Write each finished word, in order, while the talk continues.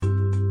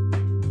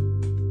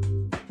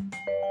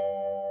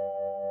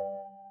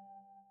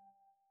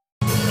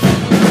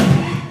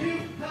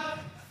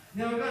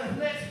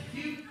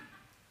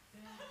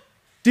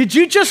Did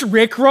you just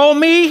Rickroll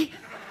me?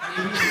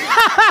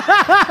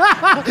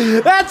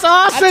 That's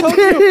awesome,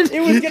 dude.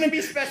 It was going to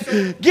be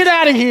special. Get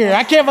out of here.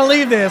 I can't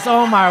believe this.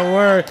 Oh, my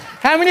word.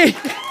 How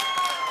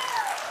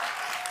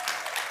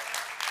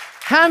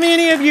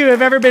many of you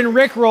have ever been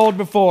Rickrolled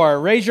before?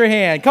 Raise your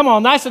hand. Come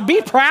on, nice.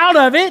 Be proud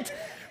of it.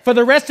 For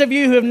the rest of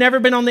you who have never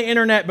been on the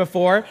internet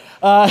before,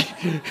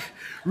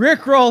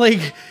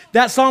 Rickrolling,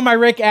 that song by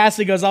Rick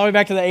Astley goes all the way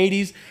back to the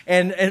 80s.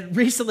 And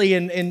recently,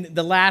 in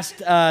the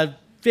last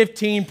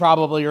 15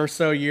 probably or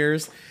so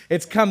years,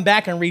 it's come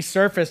back and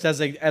resurfaced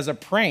as a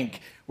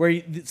prank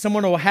where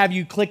someone will have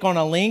you click on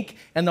a link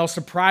and they'll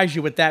surprise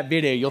you with that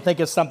video. You'll think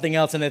it's something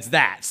else and it's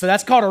that. So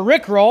that's called a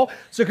Rickroll.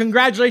 So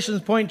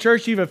congratulations, Point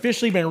Church. You've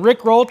officially been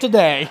Rickrolled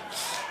today.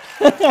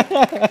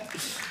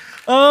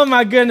 Oh,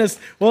 my goodness.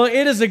 Well,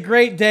 it is a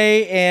great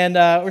day, and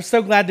we're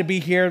so glad to be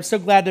here. I'm so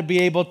glad to be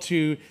able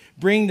to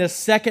bring the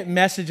second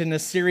message in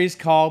this series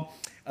called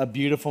A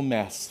Beautiful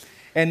Mess.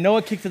 And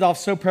Noah kicked it off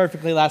so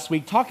perfectly last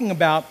week, talking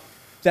about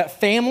that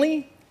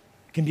family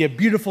can be a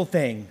beautiful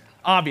thing,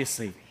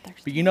 obviously.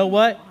 But you know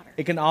what?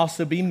 It can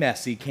also be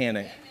messy, can't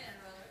it?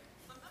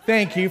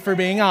 Thank you for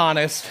being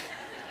honest.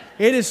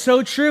 It is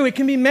so true. It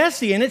can be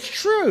messy, and it's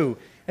true.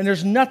 And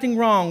there's nothing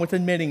wrong with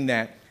admitting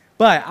that.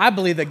 But I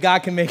believe that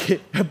God can make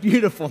it a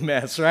beautiful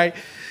mess, right?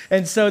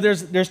 And so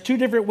there's two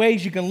different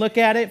ways you can look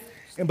at it.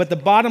 But the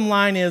bottom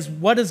line is,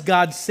 what does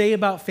God say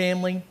about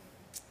family?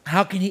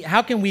 How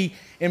can we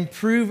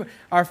improve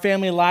our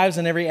family lives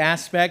in every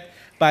aspect?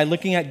 By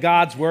looking at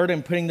God's word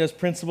and putting those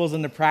principles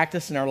into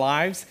practice in our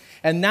lives.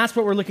 And that's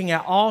what we're looking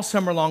at all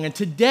summer long. And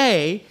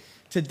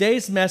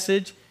today's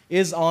message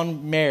is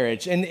on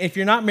marriage. And if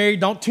you're not married,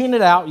 don't tune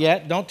it out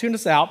yet. Don't tune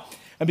us out,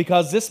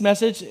 because this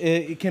message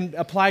it can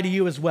apply to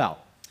you as well.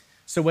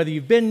 So whether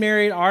you've been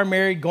married, are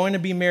married, going to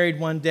be married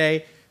one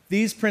day,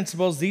 these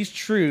principles, these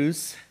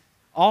truths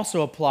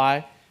also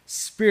apply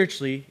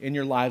spiritually in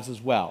your lives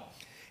as well.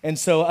 And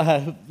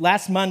so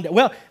last Monday,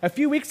 a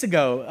few weeks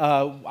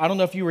ago, I don't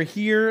know if you were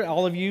here,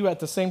 all of you at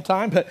the same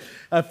time, but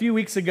a few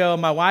weeks ago,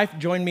 my wife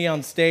joined me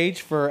on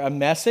stage for a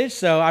message.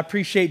 So I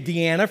appreciate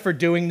Deanna for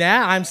doing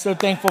that. I'm so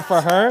thankful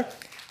for her.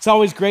 It's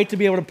always great to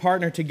be able to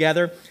partner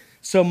together.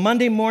 So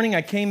Monday morning,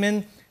 I came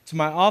in to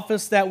my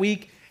office that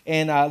week,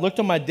 and I looked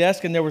on my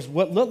desk, and there was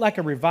what looked like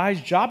a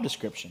revised job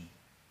description.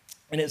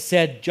 And it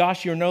said,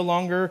 Josh, you're no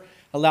longer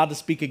allowed to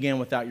speak again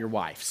without your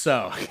wife.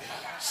 So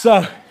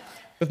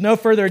with no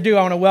further ado,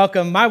 I want to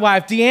welcome my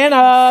wife,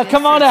 Deanna.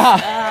 Come on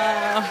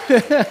out.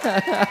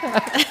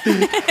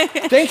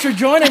 Thanks for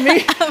joining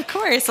me. Of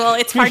course. Well,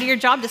 it's part of your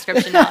job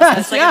description now. So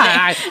it's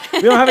like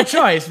we don't have a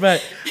choice.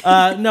 But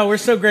no, we're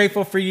so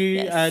grateful for you,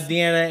 yes.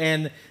 Deanna,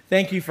 and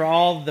thank you for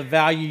all the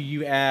value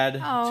you add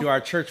to our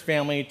church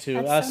family, to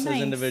us so nice.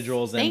 As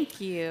individuals. And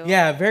thank you.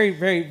 Yeah, very,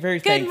 very, very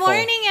thankful. Good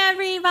morning,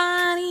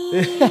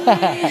 everybody.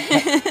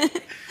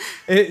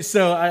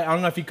 So I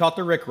don't know if you caught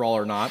the Rickroll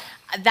or not.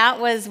 That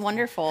was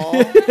wonderful.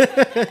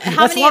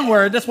 That's one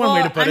word. That's one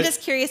way to put it. I'm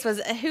just curious.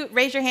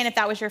 Raise your hand if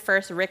that was your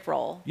first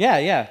Rickroll.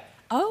 Yeah.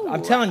 Oh,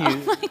 I'm telling you,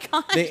 oh my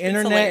gosh, the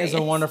internet is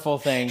a wonderful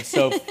thing.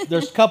 So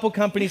there's a couple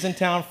companies in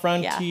town.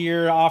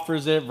 Frontier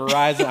offers it.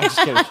 Verizon. I'm just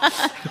kidding.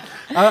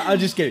 I'm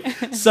just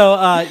kidding.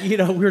 So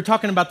we were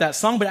talking about that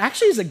song, but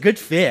actually, it's a good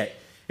fit.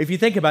 If you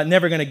think about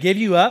never going to give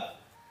you up,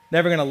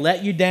 never going to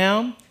let you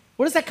down.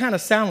 What does that kind of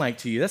sound like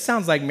to you? That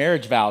sounds like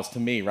marriage vows to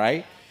me,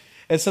 right?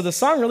 And so the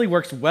song really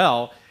works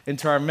well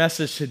into our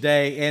message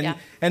today,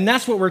 and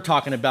that's what we're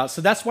talking about.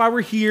 So that's why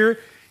we're here.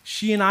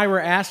 She and I were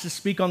asked to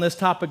speak on this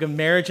topic of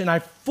marriage, and I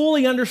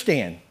fully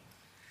understand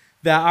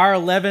that our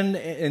 11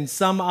 and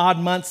some odd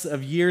months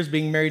of years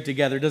being married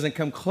together doesn't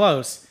come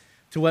close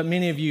to what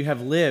many of you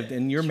have lived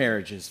in your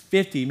marriages.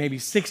 50, maybe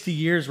 60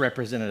 years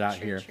represented out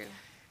here. True.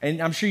 And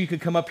I'm sure you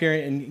could come up here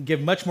and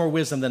give much more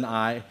wisdom than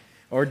I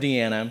or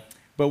Deanna,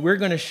 but we're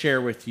going to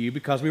share with you,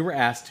 because we were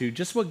asked to,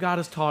 just what God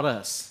has taught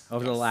us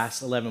over the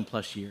last 11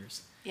 plus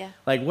years. Yeah.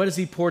 Like, what has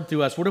he poured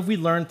through us? What have we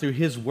learned through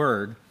his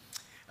word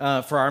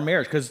for our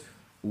marriage? Because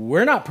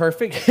we're not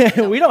perfect.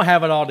 We don't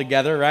have it all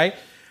together, right?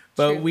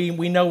 But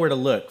we know where to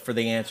look for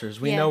the answers.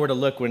 We know where to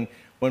look when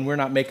we're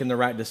not making the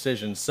right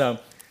decisions. So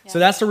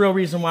that's the real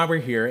reason why we're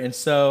here. And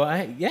so,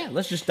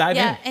 let's just dive in.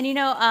 Yeah,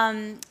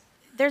 and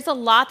there's a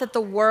lot that the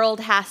world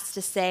has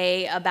to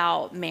say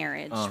about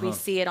marriage. We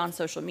see it on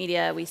social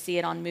media. We see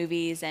it on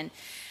movies. And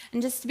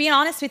just to be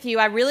honest with you,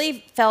 I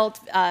really felt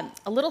a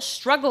little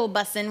struggle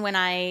busing when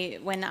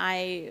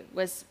I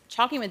was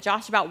talking with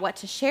Josh about what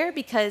to share,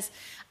 because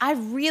I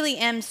really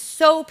am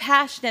so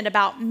passionate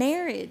about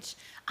marriage.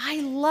 I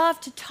love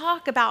to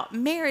talk about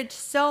marriage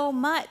so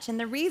much. And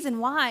the reason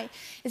why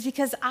is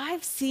because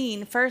I've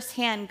seen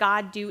firsthand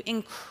God do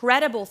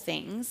incredible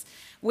things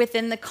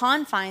within the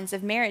confines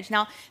of marriage.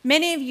 Now,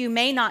 many of you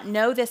may not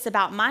know this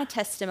about my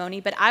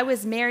testimony, but I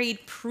was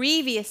married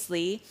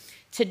previously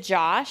to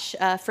Josh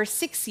for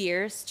 6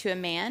 years to a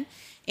man.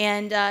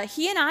 And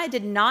he and I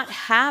did not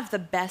have the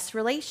best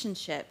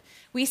relationship.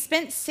 We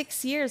spent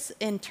 6 years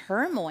in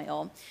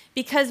turmoil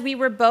because we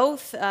were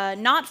both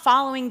not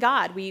following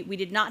God. We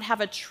did not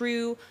have a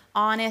true,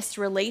 honest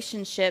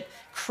relationship,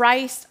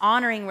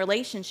 Christ-honoring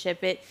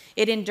relationship. It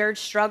endured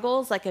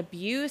struggles like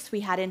abuse.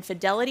 We had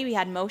infidelity. We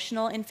had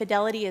emotional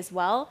infidelity as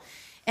well.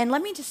 And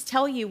let me just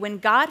tell you, when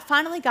God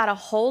finally got a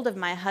hold of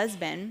my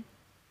husband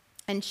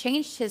and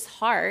changed his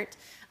heart,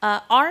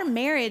 our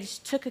marriage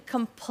took a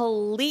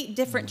complete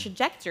different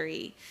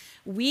trajectory.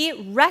 We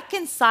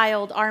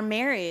reconciled our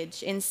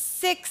marriage in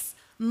 6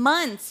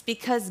 months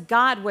because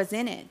God was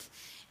in it.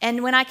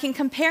 And when I can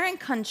compare and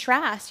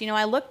contrast,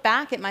 I look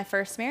back at my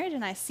first marriage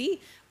and I see,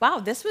 wow,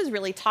 this was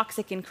really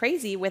toxic and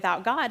crazy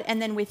without God.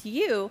 And then with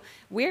you,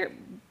 we're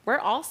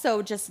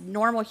also just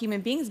normal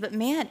human beings, but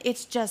man,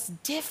 it's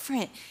just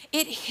different.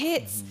 It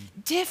hits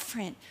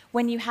different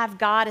when you have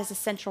God as a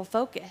central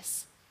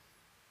focus.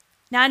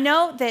 Now, I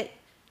know that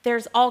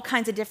there's all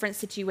kinds of different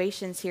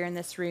situations here in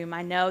this room.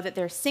 I know that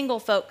there's single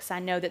folks. I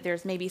know that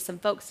there's maybe some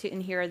folks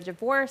in here are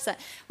divorced.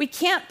 We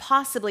can't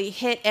possibly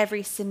hit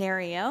every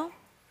scenario.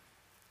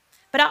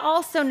 But I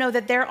also know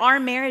that there are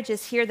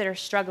marriages here that are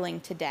struggling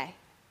today.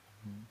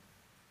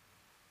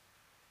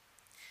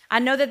 I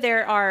know that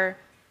there are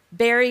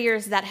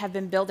barriers that have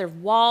been built. There's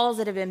walls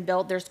that have been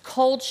built. There's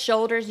cold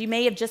shoulders. You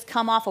may have just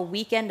come off a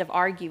weekend of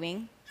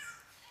arguing,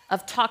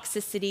 of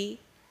toxicity.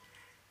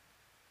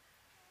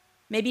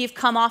 Maybe you've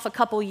come off a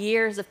couple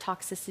years of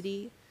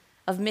toxicity,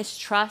 of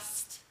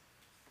mistrust.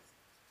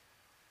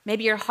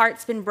 Maybe your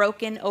heart's been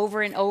broken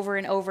over and over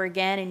and over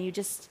again, and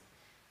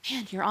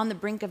you're on the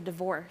brink of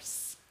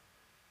divorce.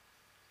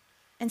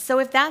 And so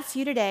if that's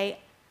you today,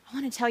 I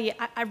want to tell you,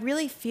 I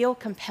really feel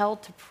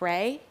compelled to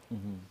pray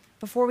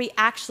before we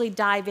actually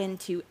dive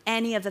into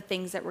any of the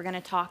things that we're going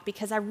to talk,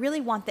 because I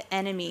really want the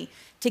enemy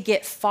to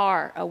get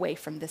far away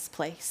from this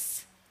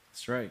place.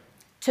 That's right.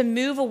 To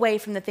move away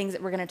from the things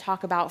that we're going to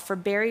talk about, for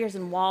barriers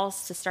and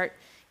walls to start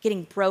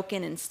getting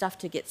broken and stuff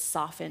to get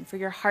softened, for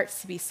your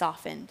hearts to be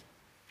softened.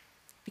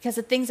 Because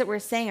the things that we're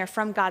saying are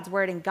from God's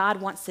word, and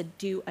God wants to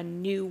do a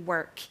new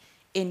work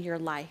in your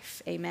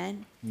life.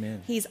 Amen?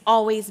 Amen. He's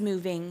always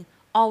moving,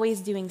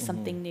 always doing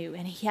something new,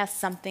 and he has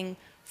something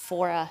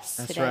for us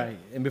That's today. right.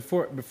 And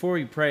before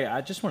we pray,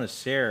 I just want to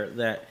share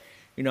that,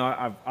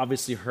 I've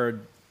obviously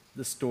heard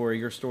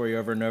your story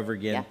over and over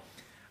again,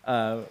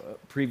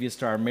 previous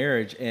to our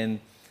marriage, and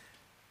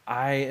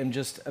I am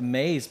just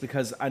amazed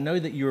because I know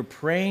that you were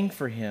praying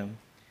for him.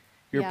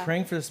 You're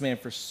praying for this man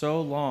for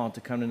so long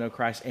to come to know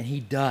Christ, and he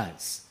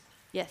does.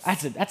 Yes.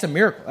 That's a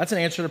miracle. That's an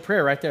answer to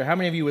prayer right there. How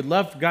many of you would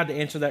love for God to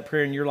answer that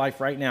prayer in your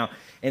life right now?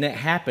 And it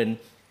happened,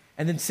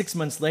 and then 6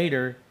 months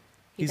later,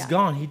 he's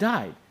gone. He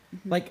died.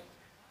 Like,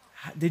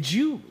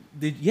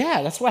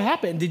 that's what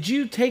happened. Did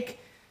you take,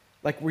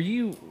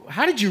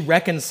 how did you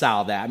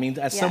reconcile that? I mean,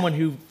 as someone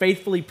who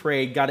faithfully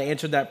prayed, God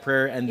answered that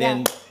prayer, and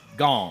then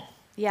gone.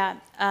 Yeah.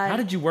 How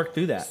did you work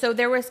through that? So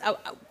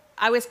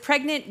I was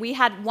pregnant. We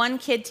had one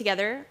kid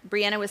together.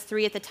 Brianna was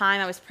 3 at the time.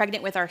 I was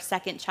pregnant with our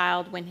second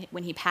child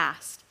when he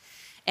passed.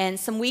 And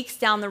some weeks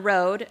down the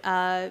road,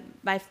 I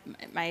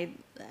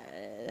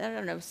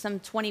don't know, some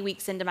 20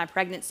 weeks into my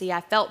pregnancy,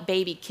 I felt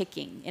baby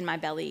kicking in my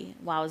belly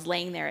while I was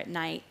laying there at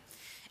night.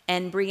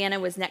 And Brianna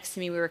was next to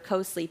me. We were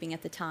co-sleeping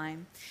at the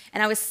time.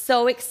 And I was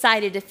so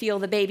excited to feel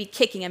the baby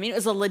kicking. I mean, it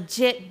was a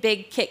legit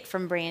big kick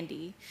from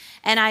Brandy.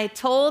 And I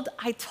told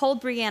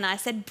Brianna, I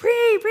said,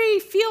 Bree,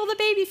 feel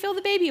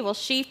the baby. Well,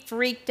 she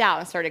freaked out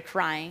and started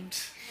crying.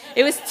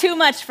 It was too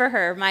much for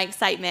her, my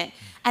excitement.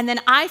 And then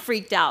I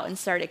freaked out and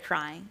started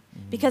crying.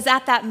 Because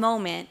at that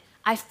moment,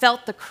 I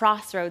felt the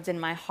crossroads in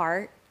my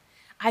heart.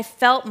 I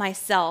felt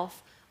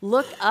myself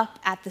look up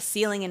at the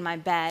ceiling in my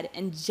bed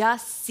and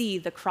just see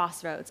the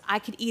crossroads. I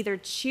could either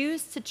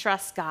choose to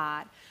trust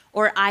God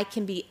or I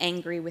can be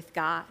angry with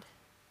God.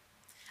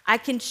 I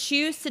can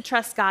choose to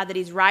trust God that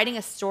he's writing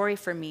a story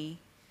for me,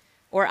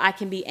 or I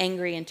can be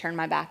angry and turn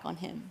my back on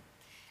him.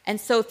 And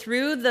so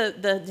through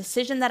the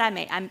decision that I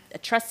made, I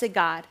trusted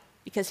God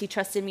because he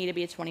trusted me to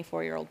be a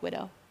 24-year-old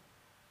widow.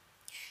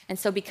 And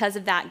so because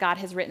of that, God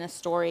has written a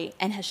story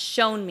and has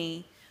shown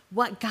me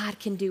what God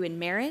can do in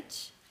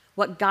marriage,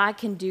 what God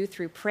can do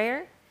through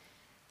prayer.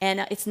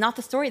 And it's not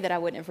the story that I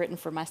wouldn't have written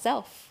for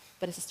myself,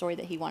 but it's a story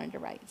that he wanted to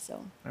write.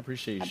 So I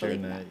appreciate you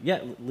sharing that.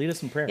 Yeah, lead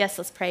us in prayer. Yes,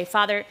 let's pray.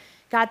 Father,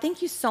 God,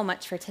 thank you so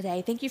much for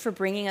today. Thank you for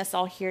bringing us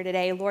all here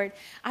today. Lord,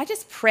 I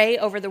just pray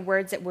over the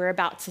words that we're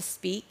about to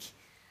speak,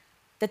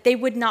 that they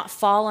would not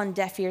fall on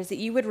deaf ears, that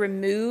you would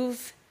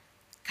remove,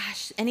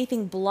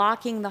 anything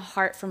blocking the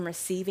heart from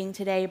receiving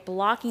today,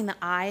 blocking the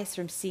eyes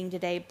from seeing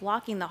today,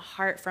 blocking the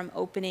heart from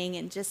opening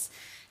and just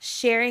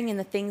sharing in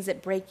the things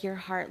that break your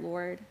heart,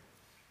 Lord.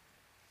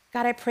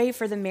 God, I pray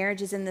for the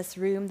marriages in this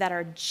room that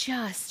are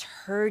just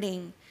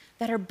hurting,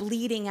 that are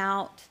bleeding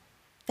out,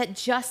 that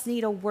just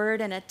need a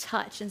word and a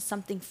touch and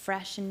something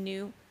fresh and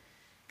new.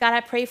 God, I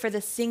pray for the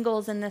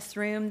singles in this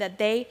room that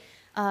they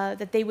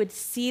that they would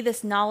see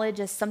this knowledge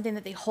as something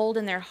that they hold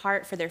in their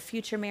heart for their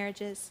future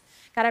marriages.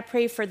 God, I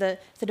pray for the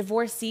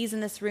divorcees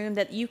in this room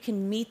that you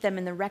can meet them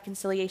in the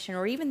reconciliation,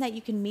 or even that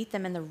you can meet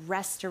them in the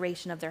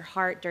restoration of their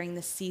heart during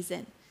this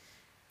season.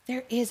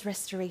 There is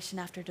restoration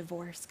after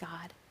divorce,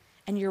 God,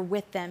 and you're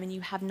with them and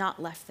you have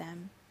not left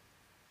them.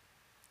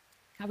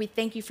 God, we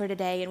thank you for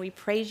today and we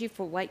praise you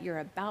for what you're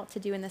about to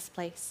do in this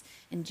place.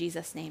 In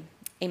Jesus' name,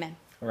 amen.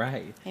 All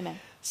right. Amen.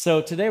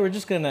 So today we're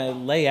just going to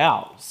lay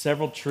out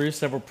several truths,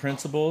 several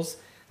principles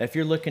that if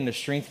you're looking to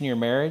strengthen your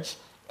marriage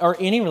or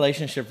any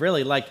relationship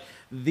really, like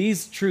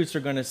these truths are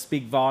going to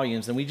speak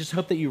volumes, and we just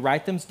hope that you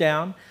write them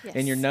down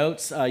in your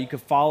notes. You can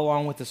follow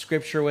along with the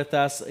scripture with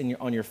us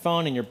on your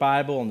phone, in your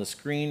Bible, on the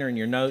screen, or in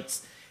your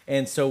notes.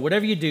 And so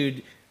whatever you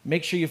do,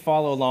 make sure you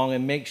follow along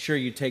and make sure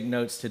you take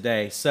notes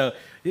today. So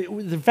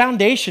the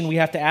foundation we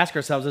have to ask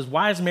ourselves is,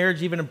 why is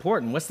marriage even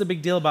important? What's the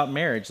big deal about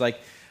marriage? Like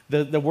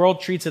the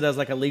world treats it as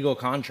like a legal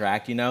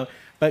contract, you know,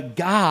 but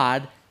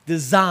God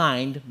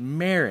designed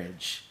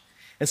marriage.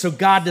 And so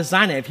God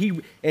designed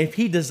it. If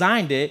he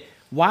designed it,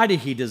 why did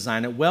he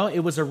design it? Well,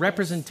 it was a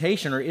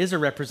representation, or is a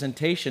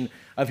representation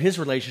of his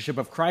relationship,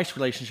 of Christ's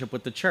relationship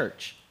with the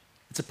church.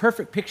 It's a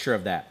perfect picture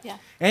of that. Yeah.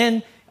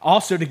 And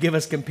also to give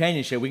us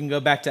companionship. We can go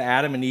back to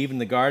Adam and Eve in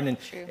the garden.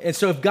 And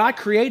so if God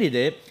created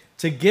it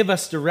to give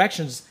us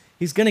directions,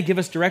 he's going to give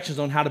us directions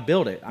on how to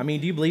build it. I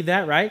mean, do you believe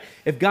that, right?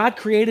 If God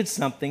created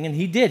something, and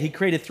he did, he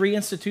created 3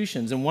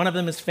 institutions, and one of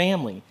them is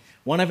family.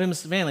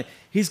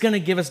 He's going to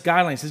give us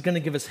guidelines. He's going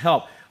to give us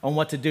help on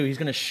what to do. He's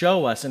going to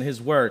show us in his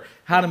word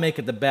how to make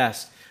it the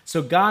best.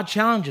 So God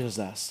challenges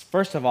us,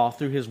 first of all,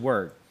 through his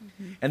word.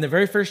 Mm-hmm. And the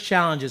very first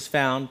challenge is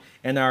found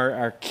in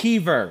our key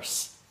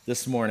verse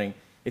this morning,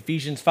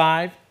 Ephesians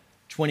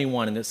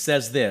 5:21. And it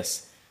says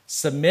this: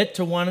 submit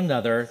to one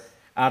another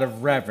out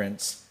of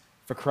reverence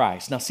for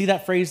Christ. Now see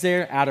that phrase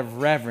there, out of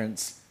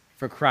reverence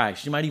for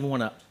Christ. You might even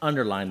want to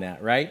underline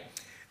that, right?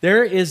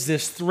 There is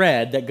this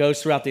thread that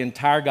goes throughout the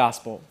entire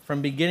gospel,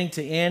 from beginning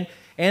to end,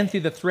 and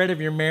through the thread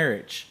of your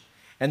marriage.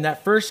 And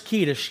that first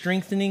key to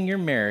strengthening your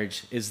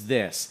marriage is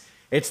this: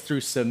 it's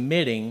through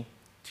submitting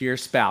to your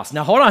spouse.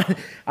 Now, hold on.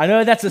 I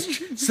know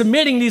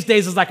submitting these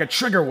days is like a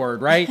trigger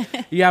word, right?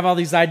 You have all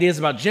these ideas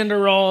about gender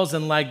roles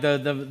and like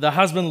the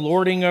husband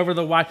lording over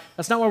the wife.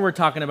 That's not what we're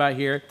talking about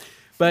here.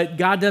 But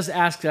God does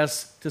ask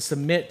us to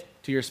submit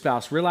to your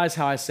spouse. Realize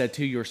how I said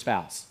to your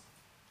spouse.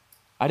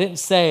 I didn't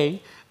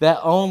say that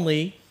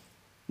only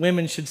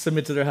women should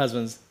submit to their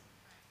husbands.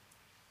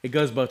 It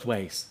goes both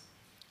ways,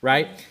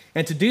 right?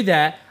 And to do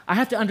that, I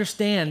have to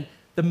understand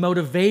the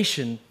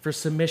motivation for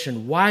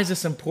submission. Why is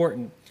this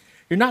important?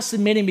 You're not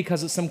submitting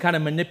because it's some kind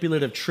of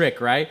manipulative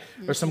trick, right?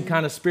 Mm-hmm. Or some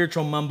kind of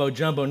spiritual mumbo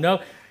jumbo.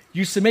 No,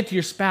 you submit to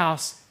your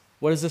spouse,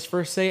 what does this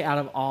verse say? Out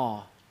of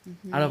awe.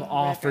 Mm-hmm. Out of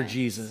awe for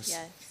Jesus.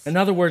 Yes. In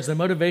other words, the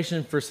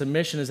motivation for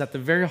submission is at the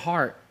very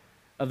heart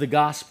of the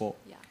gospel.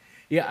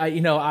 Yeah,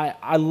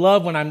 I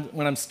love when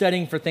I'm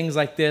studying for things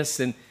like this,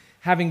 and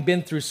having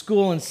been through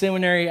school and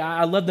seminary,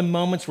 I love the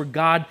moments where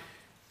God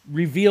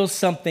reveals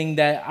something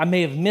that I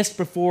may have missed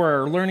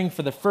before, or learning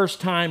for the first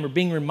time, or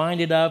being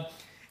reminded of.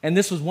 And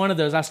this was one of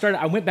those.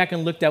 I went back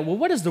and looked at, well,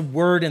 what is the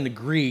word in the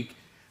Greek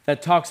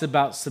that talks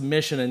about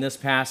submission in this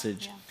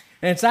passage? Yeah.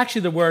 And it's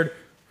actually the word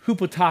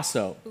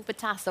hupotasso.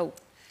 Hupotasso.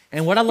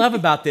 And what I love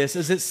about this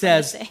is it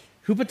says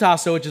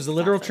hupotasso, which is a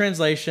literal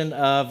translation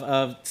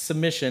of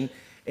submission,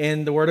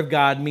 in the Word of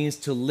God means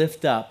to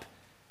lift up,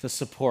 to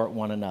support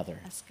one another.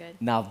 That's good.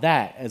 Now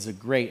that is a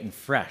great and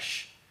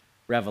fresh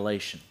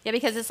revelation. Yeah,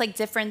 because it's like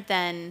different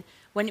than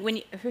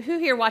who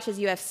here watches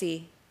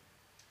UFC?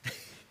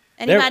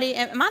 Anybody?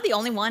 Am I the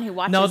only one who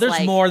watches? No, there's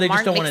like more. They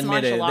just don't want to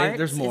admit it.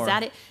 There's more. Is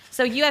that it?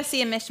 So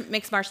UFC and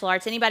mixed martial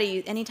arts.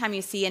 Anytime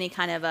you see any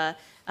kind of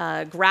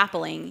a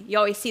grappling, you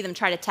always see them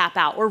try to tap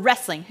out. Or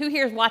wrestling. Who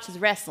here watches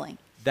wrestling?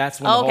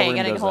 That's when the whole room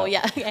goes up.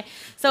 Yeah. Okay.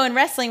 So in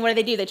wrestling, what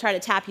do? They try to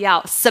tap you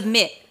out.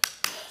 Submit.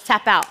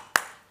 Tap out.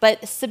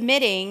 But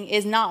submitting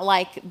is not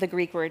like the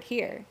Greek word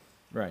here.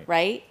 Right.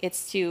 Right?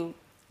 It's to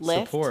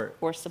lift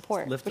or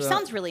support. Which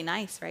sounds really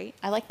nice, right?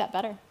 I like that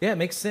better. Yeah, it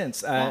makes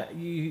sense. Yeah.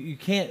 You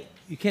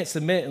can't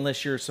submit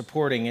unless you're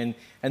supporting.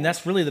 And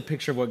that's really the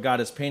picture of what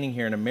God is painting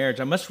here in a marriage.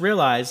 I must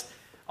realize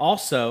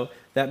also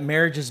that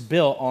marriage is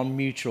built on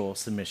mutual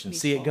submission.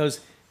 See, it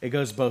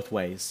goes both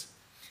ways.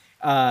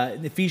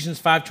 Ephesians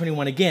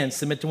 5:21 again,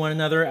 submit to one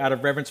another out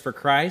of reverence for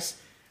Christ.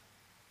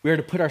 We are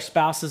to put our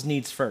spouse's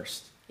needs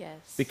first. Yes.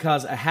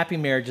 Because a happy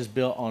marriage is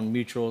built on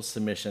mutual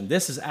submission.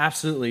 This is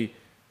absolutely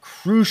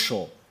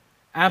crucial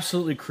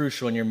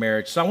in your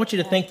marriage. So I want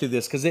you to think through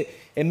this, because it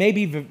may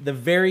be the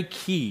very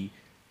key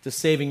to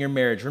saving your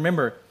marriage.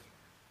 Remember,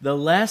 the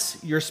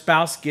less your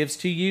spouse gives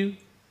to you,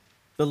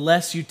 the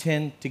less you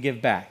tend to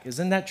give back.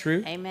 Isn't that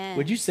true? Amen.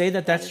 Would you say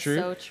that that's true?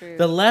 So true.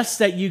 The less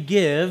that you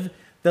give,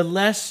 the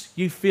less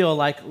you feel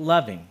like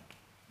loving.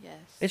 Yes.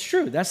 It's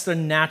true. That's the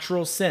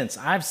natural sense.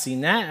 I've seen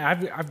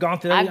that. I've gone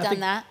through that. I've done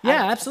that.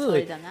 Yeah,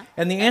 absolutely. I've totally done that.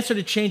 And the answer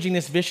to changing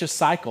this vicious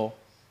cycle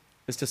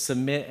is to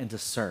submit and to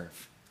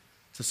serve,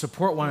 to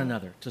support one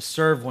another, to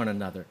serve one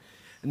another.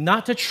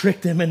 not to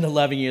trick them into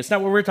loving you. It's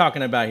not what we're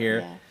talking about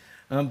here,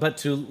 but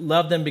to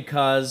love them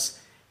because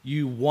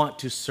you want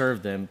to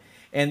serve them.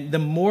 And the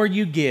more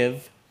you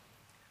give,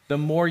 the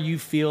more you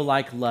feel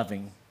like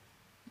loving.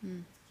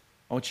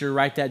 I want you to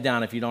write that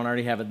down if you don't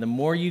already have it. The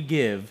more you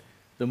give,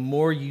 the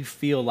more you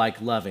feel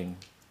like loving.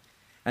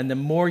 And the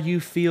more you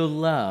feel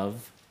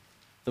love,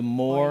 the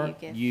more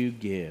you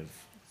give.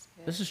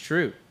 This is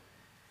true.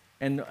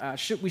 And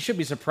we should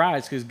be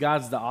surprised because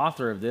God's the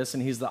author of this,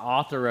 and he's the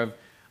author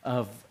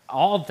of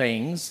all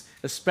things,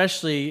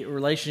 especially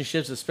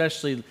relationships,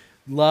 especially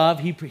love.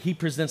 He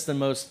presents the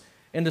most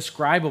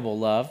indescribable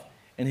love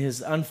and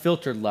his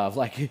unfiltered love,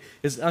 like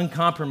his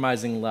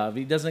uncompromising love.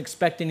 He doesn't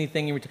expect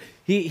anything in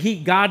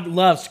return. God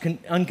loves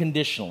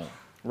unconditionally,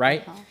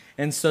 right?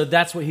 And so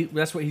that's what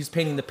he's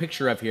painting the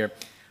picture of here.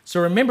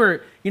 So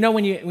remember,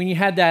 when you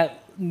had that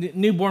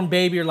newborn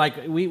baby, you're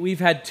like, we've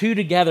had 2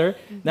 together.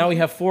 Now we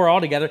have 4 all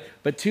together,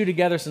 but 2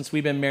 together since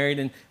we've been married.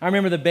 And I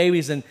remember the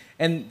babies, and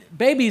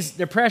babies,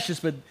 they're precious,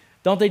 but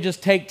don't they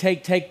just take,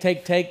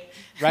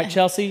 right,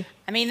 Chelsea?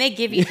 I mean, they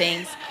give you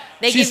things.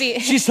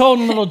 She's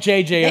holding little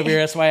JJ over here.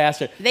 That's why I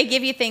asked her. They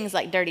give you things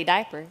like dirty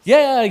diapers.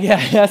 Yeah,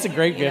 that's a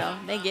great gift.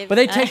 They give. But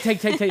they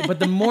take. But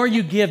the more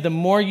you give, the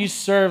more you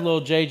serve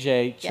little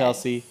JJ,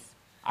 Chelsea. Yes.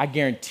 I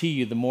guarantee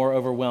you, the more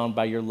overwhelmed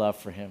by your love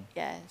for him.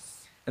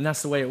 Yes. And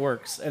that's the way it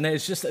works. And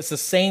it's the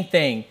same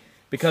thing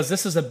because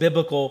this is a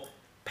biblical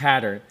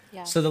pattern.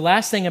 Yeah. So the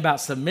last thing about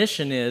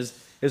submission is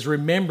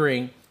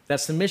remembering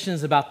that submission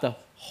is about the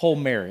whole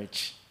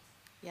marriage.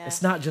 Yeah.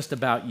 It's not just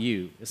about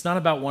you. It's not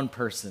about one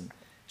person.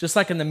 Just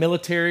like in the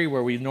military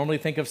where we normally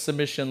think of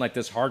submission like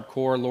this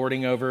hardcore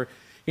lording over.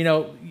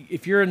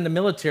 If you're in the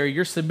military,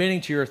 you're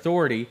submitting to your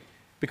authority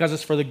because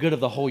it's for the good of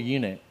the whole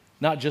unit.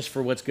 Not just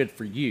for what's good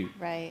for you,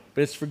 right?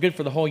 But it's for good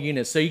for the whole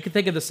unit. So you can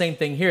think of the same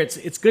thing here.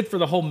 It's good for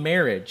the whole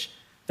marriage.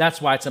 That's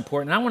why it's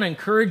important. And I want to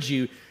encourage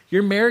you,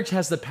 your marriage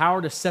has the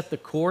power to set the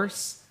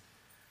course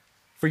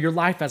for your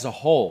life as a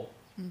whole.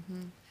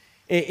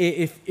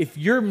 If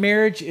your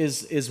marriage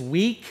is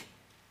weak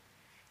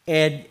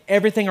and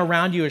everything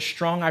around you is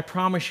strong, I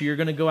promise you're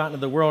going to go out into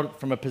the world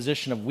from a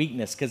position of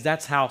weakness because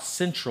that's how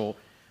central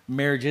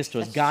marriage is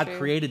to us. God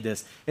created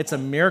this. It's a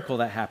miracle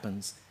that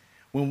happens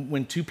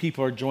when 2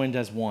 people are joined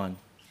as one.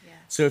 Yeah.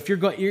 So if you're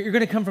going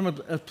to come from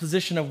a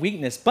position of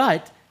weakness,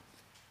 but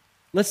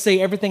let's say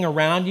everything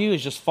around you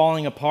is just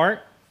falling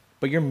apart,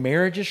 but your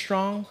marriage is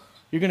strong,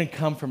 you're going to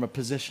come from a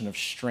position of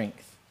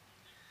strength.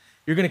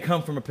 You're going to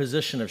come from a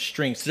position of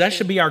strength. So that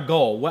should be our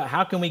goal.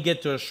 How can we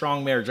get to a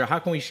strong marriage, or how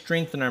can we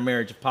strengthen our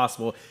marriage if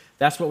possible?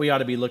 That's what we ought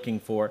to be looking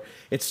for.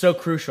 It's so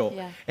crucial.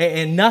 Yeah.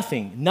 And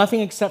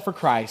nothing except for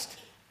Christ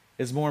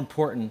is more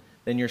important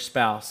than your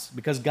spouse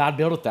because God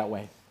built it that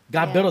way.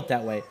 God built it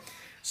that way.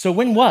 So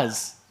when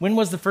was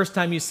the first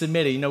time you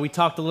submitted? We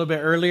talked a little bit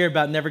earlier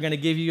about never going to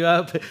give you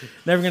up,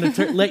 never going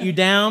to let you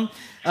down.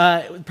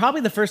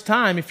 Probably the first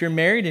time, if you're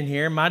married in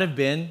here, might have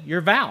been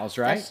your vows,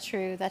 right?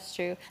 That's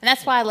true. And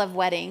that's why I love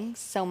weddings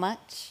so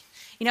much.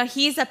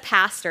 He's a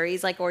pastor.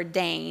 He's like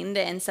ordained.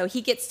 And so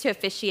he gets to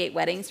officiate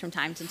weddings from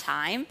time to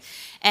time.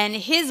 And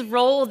his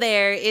role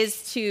there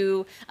is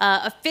to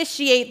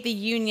officiate the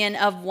union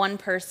of one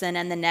person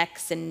and the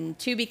next and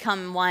to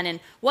become one. And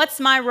what's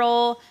my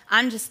role?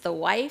 I'm just the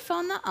wife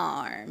on the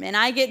arm. And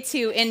I get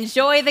to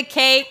enjoy the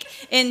cake,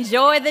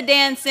 enjoy the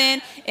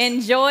dancing,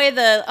 enjoy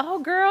the, oh,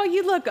 girl,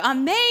 you look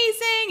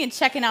amazing, and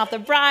checking out the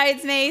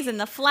bridesmaids and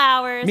the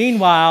flowers.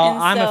 Meanwhile,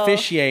 I'm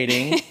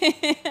officiating,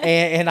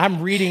 and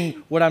I'm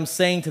reading what I'm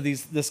saying to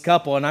this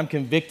couple, and I'm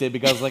convicted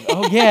because, like,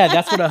 oh, yeah,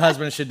 that's what a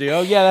husband should do.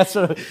 Oh, yeah, that's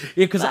what,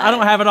 because I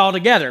don't have it all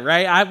together,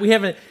 right?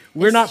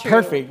 We're not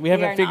perfect. We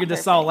haven't figured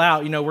this all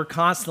out. We're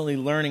constantly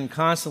learning,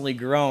 constantly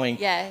growing.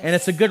 Yes. And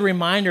it's a good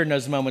reminder in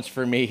those moments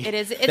for me. It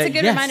is. It's a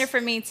good reminder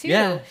for me too.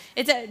 Yeah.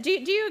 Do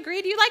you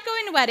agree? Do you like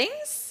going to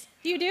weddings?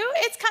 Do you do?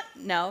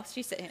 No.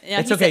 She said.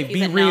 It's okay.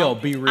 Be real. No.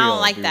 Be real. I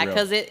don't like that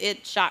because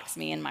it shocks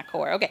me in my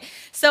core. Okay.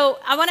 So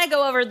I want to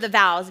go over the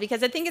vows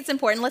because I think it's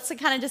important. Let's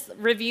kind of just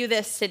review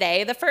this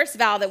today. The first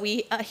vow that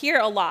we hear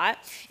a lot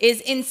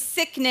is in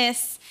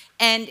sickness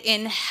and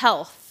in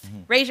health.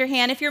 Raise your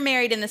hand if you're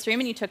married in this room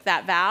and you took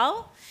that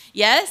vow.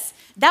 Yes,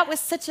 that was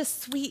such a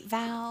sweet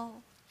vow.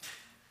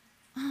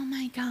 Oh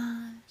my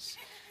gosh,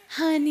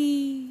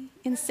 honey,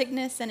 in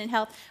sickness and in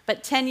health.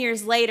 But 10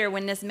 years later,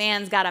 when this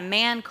man's got a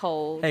man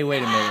cold. Hey,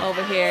 wait a minute.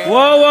 Over here.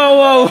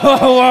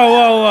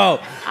 Whoa.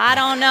 I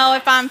don't know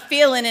if I'm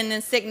feeling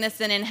in sickness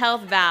and in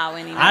health vow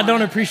anymore. I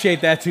don't appreciate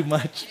that too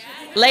much.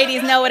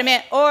 Ladies know what I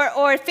meant.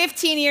 Or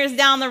 15 years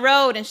down the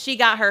road and she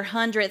got her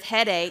 100th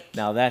headache.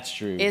 Now that's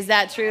true. Is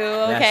that true?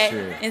 Okay. That's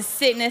true. In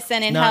sickness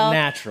and in Not health.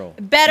 natural.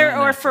 Better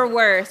Not or natural. for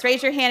worse?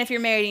 Raise your hand if you're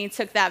married and you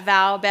took that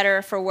vow. Better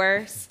or for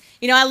worse?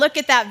 I look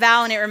at that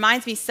vow and it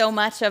reminds me so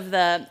much of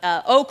the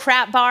oh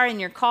crap bar in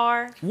your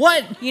car.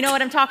 What? You know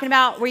what I'm talking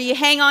about? Where you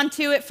hang on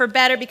to it for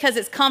better because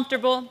it's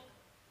comfortable.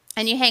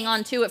 And you hang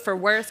on to it for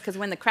worse because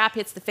when the crap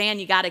hits the fan,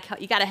 you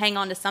gotta hang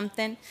on to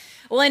something.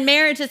 Well, in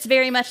marriage, it's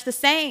very much the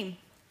same.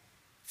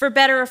 for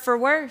better or for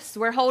worse.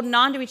 We're holding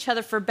on to each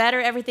other for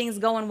better. Everything's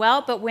going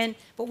well. But when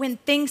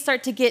things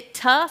start to get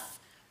tough,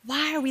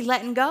 why are we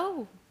letting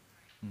go?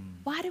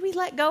 Why do we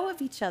let go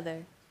of each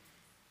other?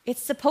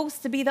 It's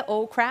supposed to be the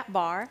old crap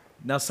bar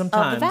Now, of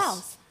the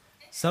vows.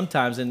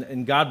 sometimes,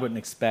 and God wouldn't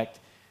expect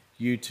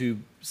you to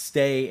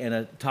stay in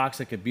a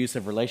toxic,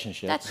 abusive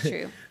relationship. That's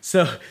true.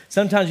 So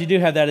sometimes you do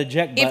have that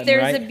eject button, If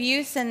there's right?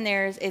 abuse and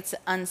it's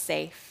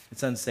unsafe.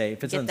 It's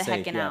unsafe. It's Get unsafe.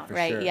 the heckin' Yeah, out, for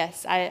right? sure.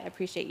 Yes, I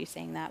appreciate you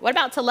saying that. What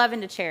about to love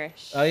and to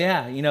cherish? Oh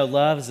yeah,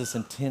 love is this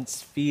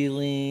intense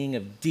feeling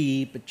of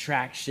deep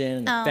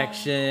attraction and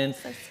affection.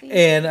 So sweet.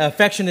 And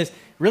affection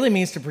really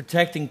means to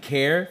protect and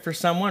care for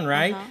someone,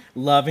 right? Uh-huh.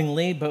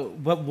 Lovingly, but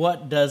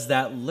what does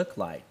that look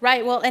like?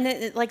 Right, well,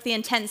 and like the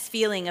intense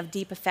feeling of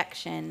deep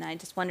affection. I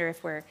just wonder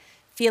if we're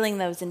feeling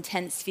those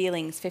intense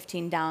feelings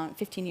 15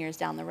 years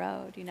down the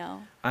road,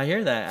 I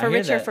hear that. For I hear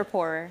richer, that. for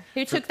poorer.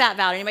 Who took that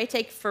vow? Anybody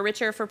take for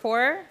richer or for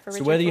poorer? For So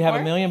richer, whether for you have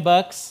poorer? $1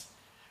 million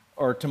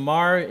or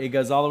tomorrow it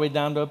goes all the way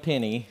down to a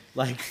penny,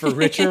 like for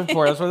richer or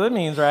poor, that's what that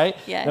means, right?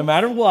 Yes. No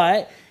matter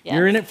what, Yes.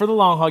 you're in it for the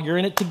long haul. You're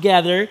in it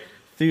together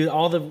through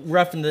all the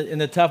rough and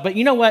the tough. But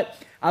you know what?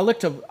 I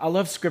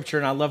love Scripture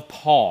and I love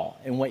Paul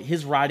and what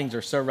his writings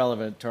are so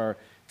relevant to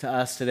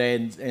us today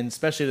and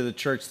especially to the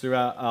church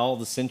throughout all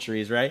the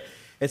centuries, right?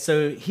 And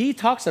so he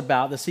talks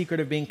about the secret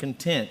of being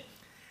content.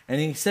 And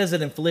he says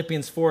it in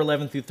Philippians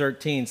 4:11 through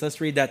 13. So let's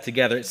read that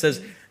together. It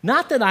says,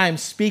 "Not that I am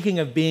speaking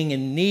of being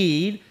in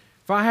need,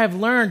 for I have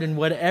learned in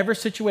whatever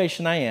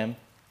situation I am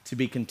to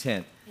be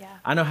content." Yeah.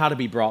 I know how to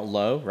be brought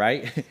low,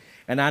 right?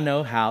 And I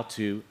know how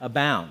to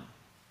abound.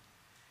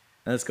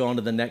 And let's go on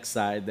to the next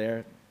side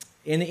there.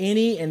 "In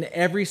any and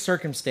every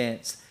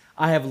circumstance,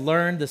 I have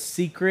learned the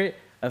secret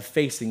of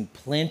facing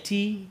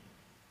plenty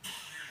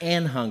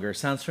and hunger."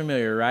 Sounds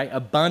familiar, right?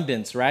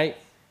 Abundance, right?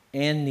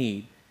 And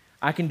need.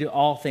 "I can do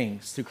all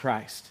things through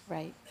Christ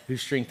Right. who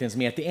strengthens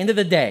me." At the end of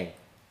the day,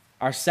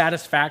 our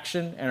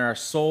satisfaction and our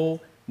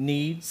soul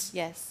needs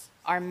Yes,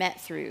 are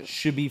met through.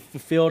 should be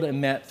fulfilled and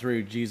met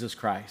through Jesus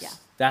Christ. Yeah.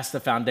 That's the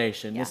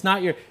foundation. Yeah. It's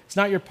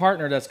not your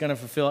partner that's going to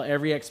fulfill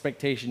every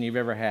expectation you've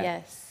ever had.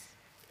 Yes.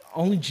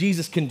 Only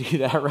Jesus can do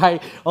that,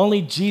 right?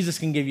 Only Jesus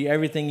can give you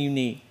everything you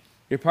need.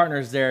 Your partner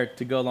is there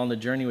to go along the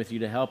journey with you,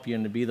 to help you,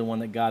 and to be the one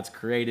that God's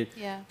created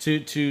Yeah.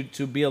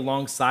 to be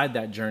alongside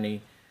that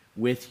journey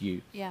with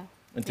you Yeah.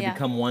 and to Yeah.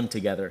 become one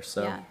together.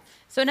 So Yeah.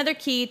 So another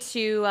key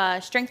to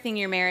strengthening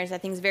your marriage, I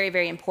think is very,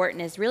 very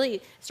important, is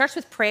really starts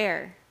with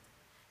prayer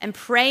and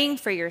praying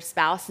for your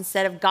spouse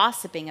instead of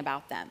gossiping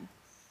about them.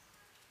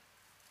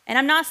 And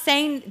I'm not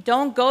saying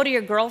don't go to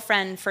your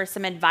girlfriend for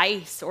some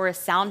advice or a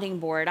sounding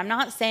board. I'm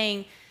not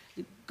saying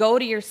go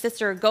to your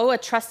sister, go a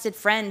trusted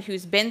friend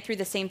who's been through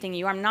the same thing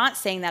you are. I'm not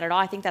saying that at all.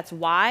 I think that's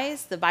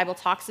wise. The Bible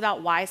talks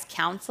about wise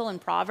counsel in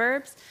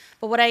Proverbs.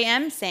 But what I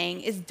am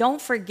saying is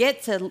don't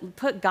forget to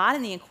put God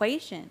in the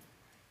equation.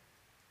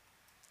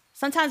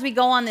 Sometimes we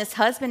go on this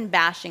husband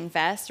bashing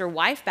fest or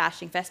wife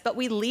bashing fest, but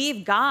we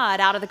leave God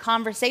out of the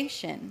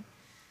conversation.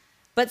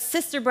 But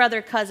sister,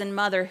 brother, cousin,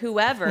 mother,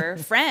 whoever,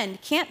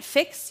 friend, can't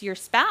fix your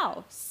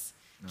spouse,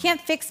 can't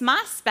fix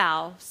my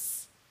spouse.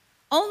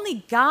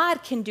 Only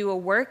God can do a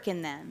work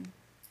in them.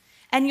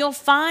 And you'll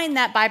find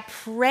that by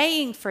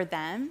praying for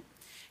them,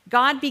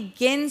 God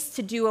begins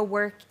to do a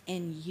work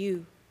in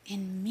you,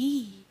 in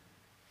me.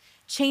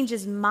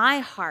 Changes my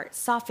heart,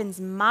 softens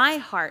my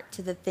heart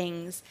to the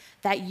things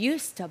that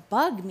used to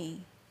bug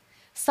me.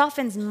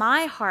 Softens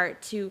my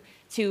heart to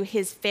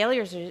his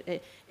failures.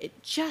 It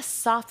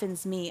just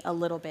softens me a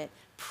little bit.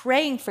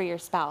 Praying for your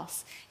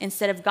spouse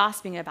instead of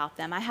gossiping about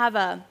them. I have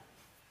a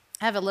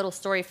little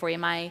story for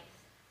you.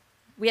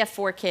 We have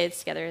 4 kids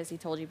together, as he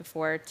told you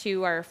before.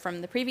 2 are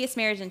from the previous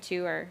marriage, and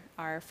 2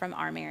 are from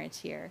our marriage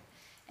here.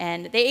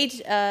 And the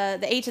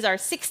ages are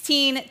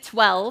 16,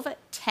 12,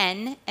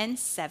 10, and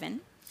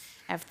 7.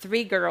 I have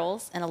 3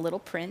 girls and a little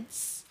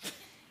prince.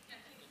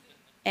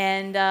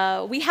 And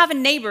we have a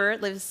neighbor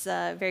that lives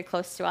very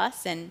close to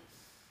us, and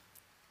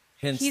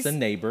hence he's the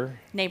neighbor.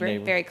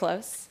 very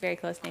close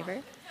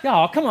neighbor.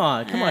 Y'all, come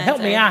on,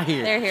 help me out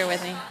here. They're here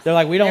with me. They're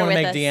like, we don't They're want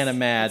to with make us. Deanna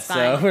mad, It's so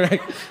fine. we're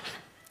like,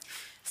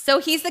 So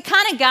he's the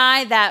kind of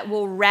guy that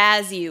will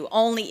razz you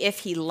only if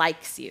he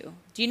likes you.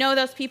 Do you know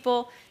those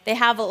people? They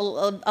have a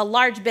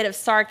large bit of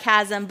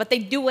sarcasm, but they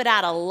do it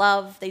out of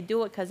love. They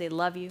do it because they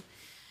love you.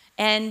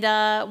 And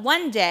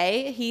one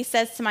day, he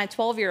says to my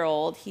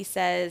 12-year-old, he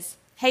says,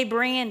 "Hey,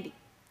 Brandy,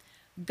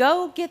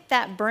 go get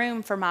that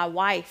broom for my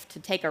wife to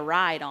take a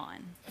ride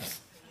on."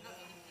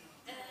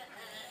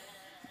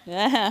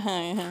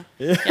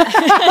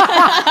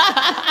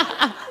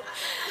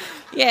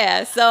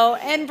 Yeah, so,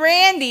 and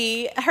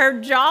Brandy,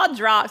 her jaw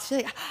dropped.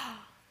 She's like,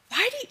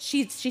 why do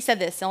you, she said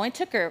this, it only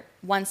took her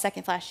 1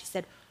 second flash. She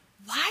said,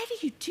 "Why do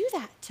you do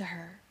that to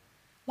her?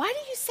 Why do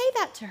you say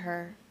that to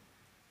her?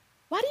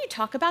 Why do you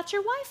talk about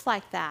your wife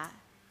like that?"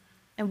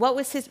 And what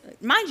was his,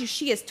 mind you,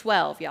 she is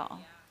 12, y'all,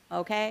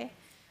 okay?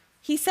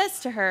 He says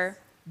to her,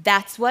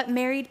 "That's what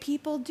married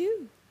people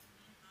do."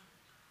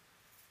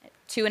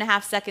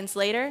 2.5 seconds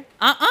later,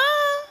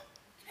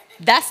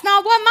 That's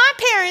not what my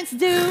parents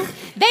do.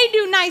 They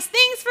do nice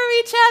things for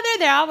each other.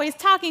 They're always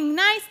talking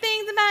nice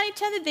things about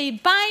each other. They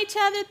buy each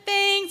other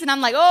things. And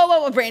I'm like, oh,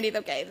 well, Brandy,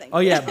 okay. Thank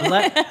you.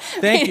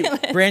 Thank you.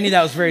 Brandy,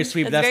 that was very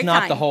sweet, but that's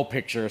not kind. The whole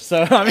picture.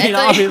 So, I mean,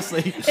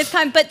 obviously. It's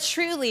kind, but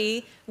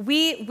truly,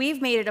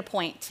 we've made it a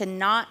point to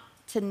not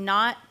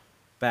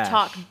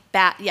bash.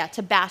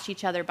 To bash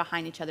each other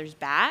behind each other's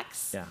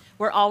backs. Yeah.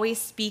 We're always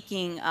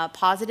speaking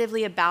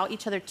positively about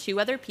each other to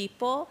other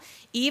people.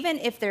 Even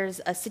if there's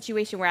a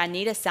situation where I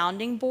need a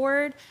sounding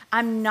board,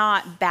 I'm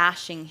not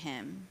bashing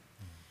him.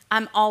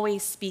 I'm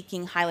always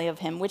speaking highly of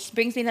him, which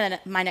brings me to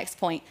my next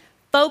point.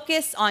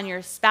 Focus on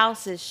your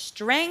spouse's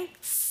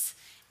strengths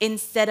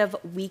instead of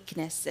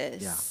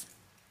weaknesses. Yeah.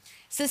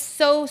 This is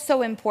so,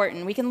 so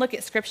important. We can look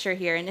at scripture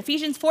here. And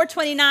Ephesians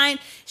 4:29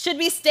 should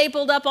be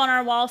stapled up on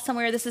our wall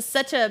somewhere. This is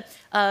such a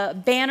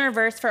banner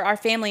verse for our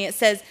family. It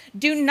says,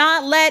 do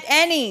not let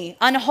any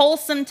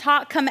unwholesome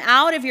talk come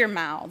out of your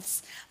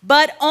mouths,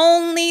 but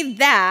only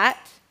that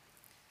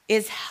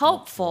is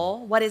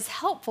helpful, what is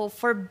helpful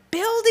for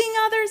building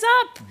others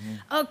up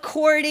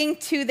according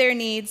to their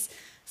needs,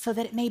 so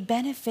that it may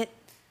benefit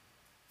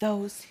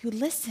those who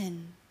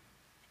listen.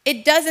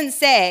 It doesn't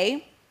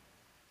say,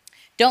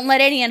 don't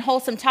let any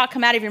unwholesome talk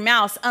come out of your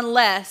mouth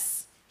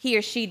unless he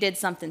or she did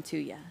something to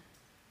you.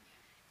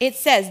 It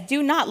says,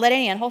 do not let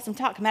any unwholesome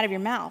talk come out of your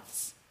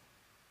mouths.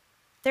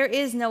 There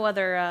is no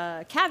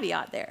other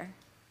caveat there.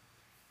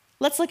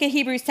 Let's look at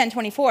Hebrews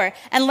 10:24.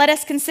 And let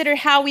us consider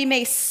how we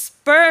may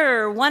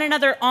spur one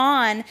another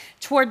on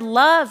toward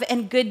love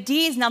and good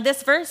deeds. Now,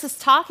 this verse is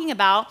talking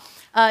about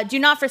do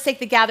not forsake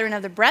the gathering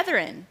of the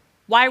brethren.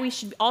 Why we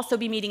should also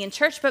be meeting in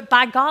church, but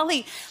by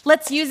golly,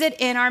 let's use it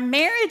in our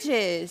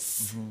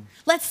marriages.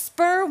 Let's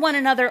spur one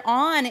another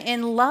on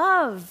in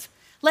love.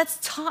 Let's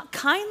talk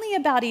kindly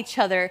about each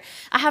other.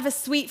 I have a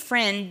sweet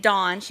friend,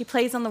 Dawn. She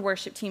plays on the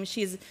worship team.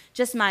 She's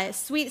just my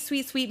sweet,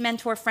 sweet, sweet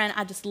mentor friend.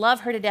 I just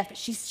love her to death, but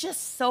she's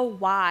just so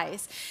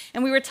wise.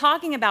 And we were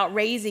talking about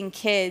raising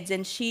kids,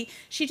 and she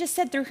just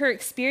said through her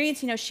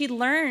experience, she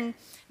learned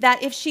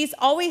that if she's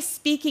always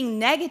speaking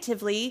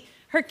negatively,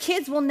 her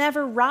kids will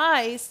never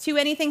rise to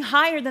anything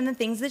higher than the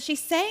things that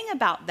she's saying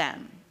about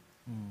them.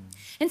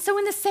 And so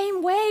in the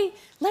same way,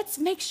 let's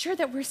make sure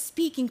that we're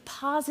speaking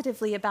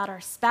positively about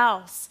our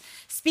spouse,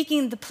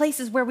 speaking the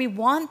places where we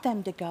want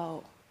them to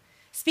go,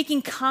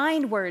 speaking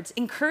kind words,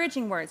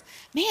 encouraging words.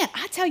 Man,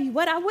 I tell you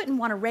what, I wouldn't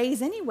want to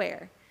raise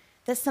anywhere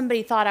that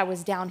somebody thought I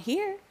was down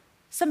here,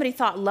 somebody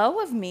thought low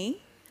of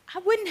me. I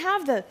wouldn't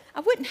have the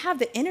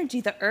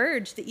energy, the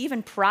urge, the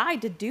even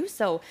pride to do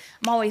so.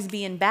 I'm always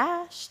being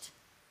bashed.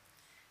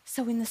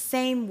 So in the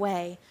same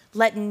way,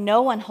 let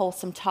no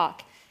unwholesome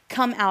talk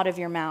come out of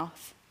your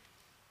mouth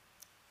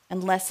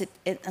unless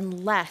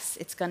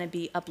it's going to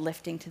be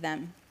uplifting to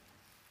them.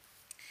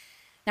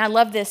 Now, I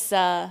love this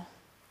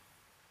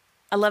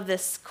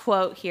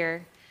quote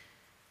here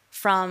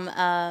from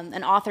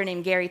an author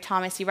named Gary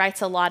Thomas. He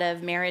writes a lot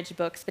of marriage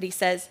books, but he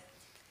says,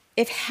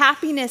 if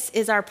happiness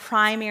is our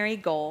primary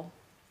goal,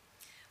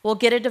 we'll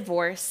get a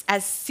divorce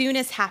as soon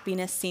as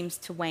happiness seems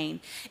to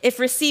wane. If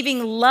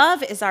receiving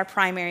love is our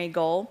primary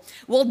goal,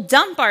 we'll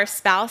dump our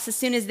spouse as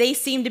soon as they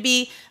seem to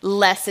be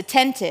less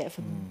attentive.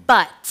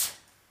 But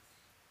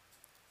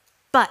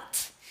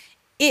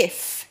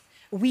if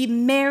we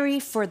marry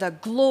for the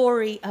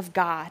glory of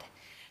God,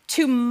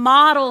 to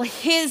model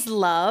his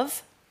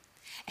love,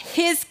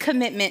 his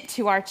commitment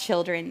to our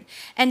children,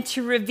 and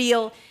to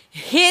reveal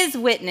his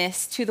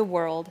witness to the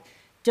world,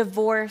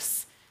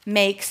 divorce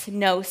makes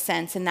no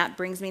sense. And that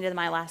brings me to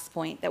my last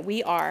point, that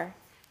we are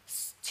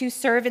to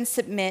serve and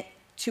submit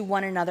to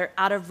one another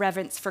out of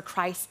reverence for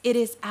Christ. It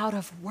is out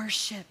of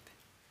worship.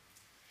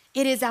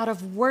 It is out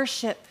of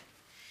worship.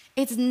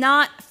 It's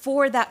not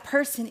for that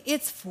person,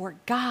 it's for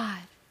God.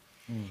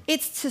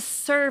 It's to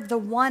serve the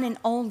one and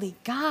only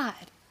God.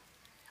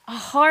 A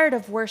heart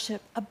of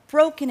worship, a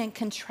broken and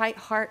contrite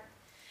heart.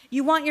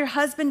 You want your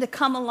husband to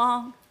come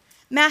along?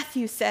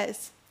 Matthew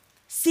says,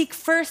 seek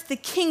first the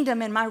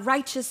kingdom and my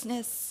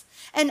righteousness,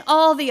 and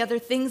all the other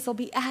things will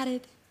be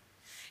added.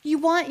 You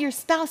want your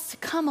spouse to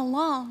come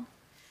along?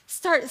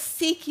 Start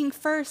seeking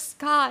first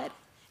God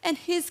and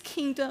his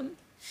kingdom.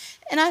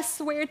 And I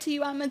swear to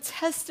you, I'm a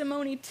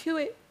testimony to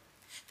it,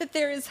 that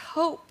there is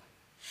hope,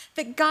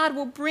 that God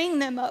will bring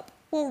them up,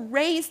 will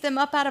raise them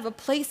up out of a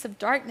place of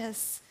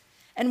darkness,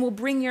 and will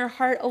bring your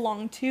heart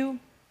along too.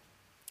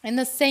 In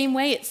the same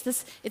way, it's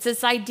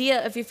this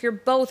idea of if you're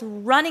both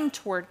running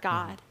toward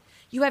God,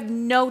 you have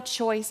no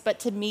choice but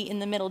to meet in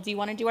the middle. Do you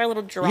want to do our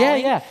little drawing?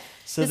 Yeah.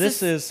 So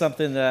this is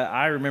something that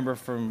I remember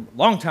from a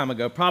long time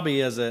ago,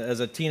 probably as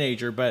a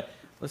teenager, but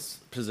let's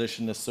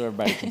position this so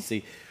everybody can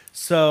see.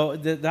 So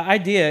the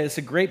idea, it's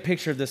a great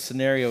picture of this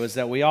scenario, is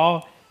that we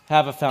all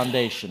have a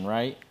foundation,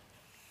 right?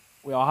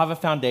 We all have a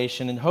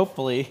foundation, and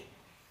hopefully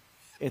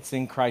it's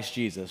in Christ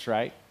Jesus,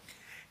 right?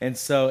 And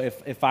so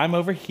if I'm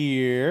over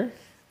here...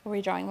 Are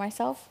we drawing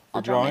myself?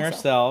 We're drawing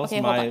ourselves.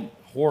 Okay, my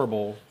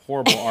horrible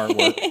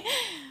artwork.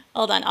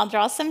 Hold on. I'll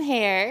draw some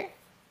hair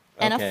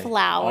and a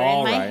flower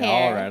in my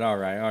hair. All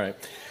right.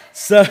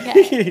 So,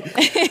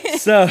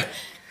 so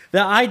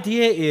the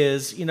idea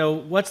is,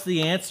 what's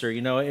the answer?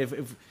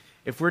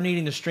 If we're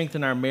needing to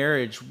strengthen our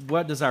marriage,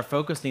 what does our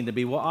focus need to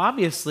be? Well,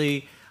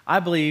 obviously, I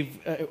believe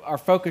our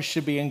focus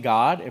should be in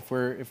God. If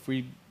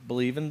we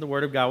believe in the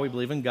Word of God, we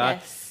believe in God.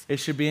 Yes. It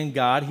should be in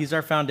God. He's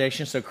our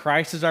foundation. So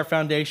Christ is our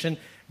foundation.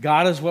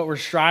 God is what we're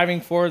striving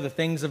for, the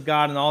things of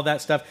God and all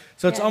that stuff.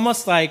 So it's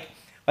almost like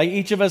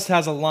each of us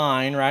has a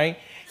line, right?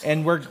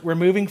 And we're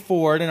moving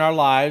forward in our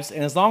lives.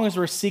 And as long as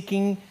we're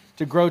seeking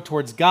to grow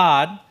towards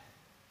God,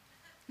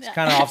 it's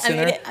kind of off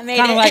center. Kind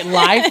of like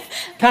life.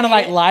 Kind of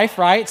like life,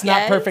 right? It's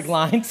not perfect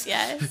lines.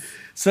 Yes.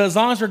 So as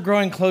long as we're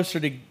growing closer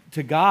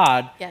to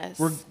God, Yes.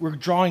 we're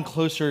drawing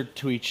closer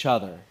to each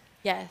other.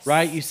 Yes.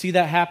 Right? You see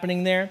that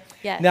happening there?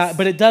 Yes. Now,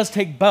 but it does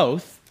take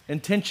both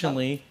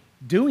intentionally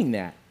doing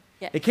that.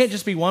 Yes. It can't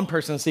just be one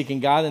person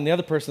seeking God and the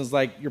other person's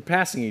like you're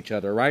passing each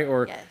other, right?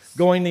 Or Yes.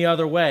 going the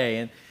other way.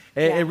 And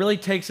it really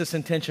takes this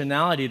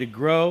intentionality to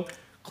grow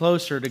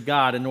closer to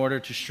God in order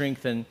to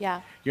strengthen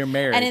your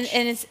marriage.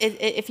 And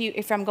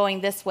if I'm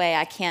going this way,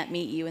 I can't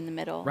meet you in the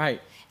middle.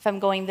 Right. If I'm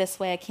going this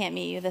way, I can't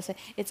meet you this way.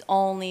 It's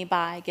only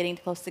by getting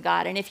close to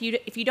God. And if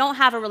you don't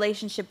have a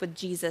relationship with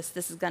Jesus,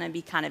 this is going to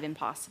be kind of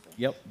impossible.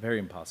 Yep, very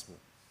impossible.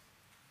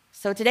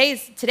 So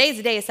today's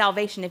the day of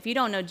salvation. If you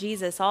don't know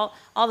Jesus, all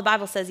the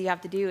Bible says you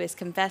have to do is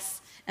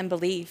confess and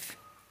believe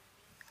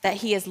that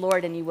he is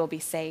Lord and you will be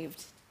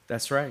saved.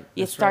 That's right.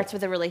 It starts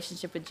with a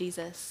relationship with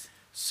Jesus.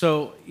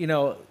 So,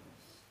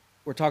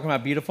 we're talking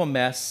about beautiful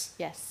mess.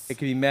 Yes. It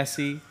can be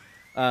messy.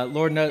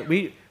 Lord knows,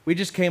 we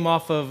just came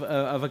off of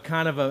a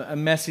kind of a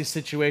messy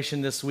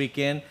situation this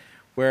weekend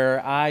where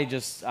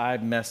I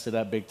messed it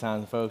up big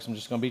time, folks. I'm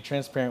just going to be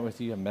transparent with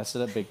you. I messed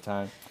it up big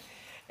time.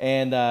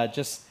 And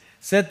just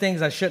said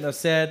things I shouldn't have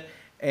said.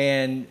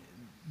 And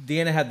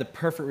Deanna had the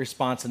perfect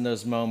response in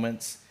those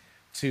moments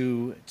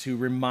to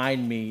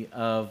remind me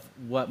of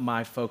what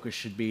my focus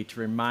should be, to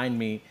remind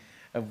me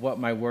of what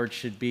my words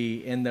should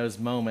be in those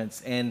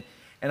moments. And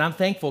I'm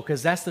thankful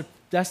because that's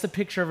the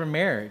picture of a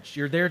marriage.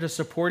 You're there to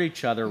support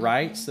each other,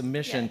 right?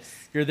 Submission. Yes.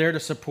 You're there to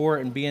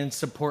support and be in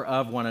support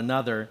of one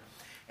another.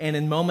 And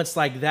in moments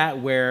like that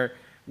where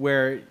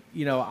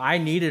I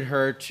needed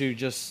her to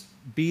just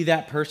be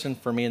that person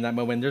for me in that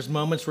moment. There's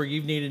moments where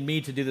you've needed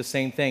me to do the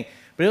same thing.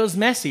 But it was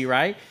messy,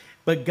 right?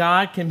 But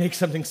God can make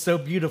something so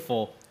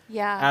beautiful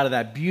out of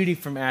that. Beauty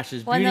from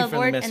ashes, beauty from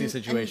the messy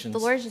situations. And the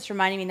Lord's just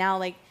reminding me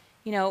now,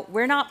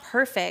 we're not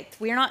perfect.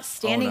 We're not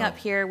standing up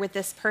here with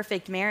this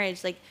perfect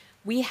marriage.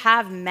 We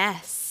have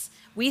mess.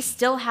 We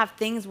still have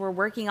things we're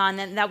working on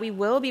and that we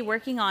will be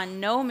working on.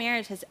 No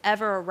marriage has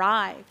ever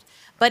arrived.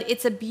 But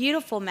it's a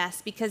beautiful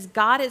mess because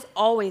God is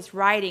always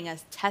writing a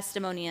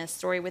testimony and a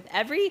story. With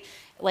every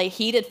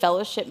heated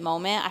fellowship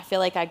moment, I feel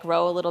like I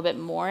grow a little bit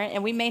more.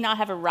 And we may not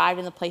have arrived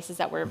in the places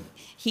that we're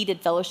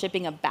heated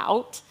fellowshipping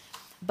about,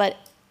 but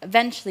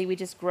eventually we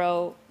just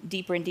grow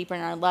deeper and deeper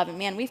in our love. And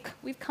man,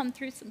 we've come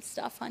through some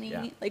stuff, honey.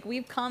 Yeah.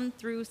 We've come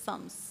through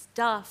some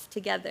stuff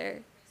together.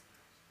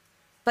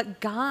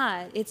 But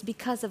God, it's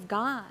because of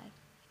God.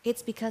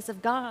 It's because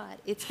of God.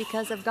 It's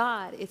because of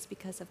God. It's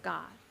because of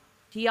God.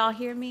 Do y'all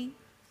hear me?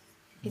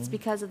 It's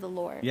because of the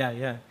Lord.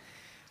 Yeah.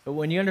 But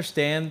when you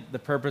understand the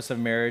purpose of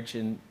marriage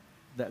and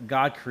that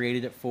God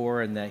created it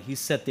for and that he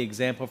set the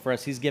example for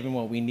us, he's given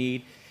what we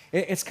need.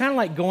 It's kind of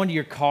like going to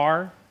your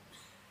car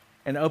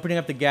and opening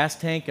up the gas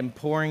tank and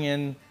pouring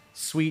in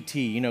sweet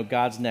tea,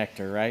 God's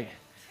nectar, right?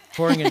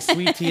 Pouring in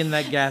sweet tea in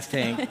that gas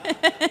tank.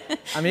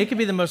 I mean, it could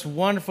be the most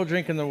wonderful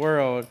drink in the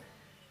world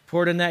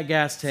poured in that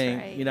gas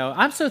tank. Right.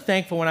 I'm so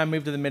thankful when I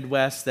moved to the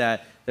Midwest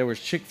that there was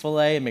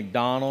Chick-fil-A and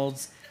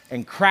McDonald's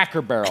and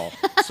Cracker Barrel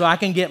so I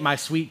can get my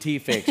sweet tea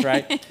fix,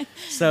 right?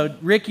 So,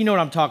 Rick, you know what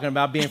I'm talking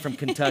about, being from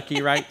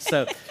Kentucky, right?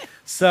 But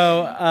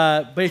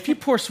if you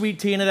pour sweet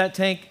tea into that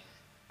tank,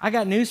 I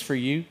got news for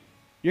you.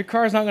 Your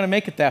car's not going to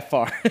make it that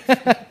far.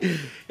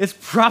 It's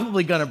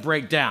probably going to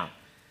break down.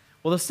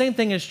 Well, the same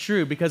thing is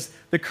true because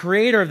the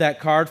creator of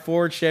that car,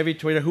 Ford, Chevy,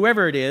 Toyota,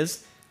 whoever it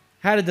is,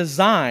 had a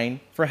design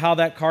for how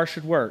that car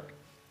should work.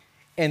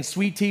 And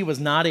sweet tea was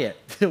not it.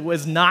 It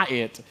was not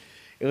it.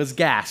 It was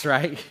gas,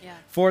 right? Yeah.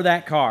 For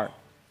that car.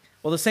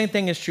 Well, the same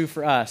thing is true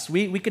for us.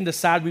 We can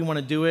decide we want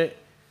to do it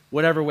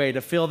whatever way,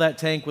 to fill that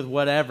tank with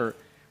whatever.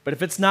 But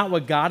if it's not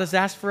what God has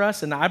asked for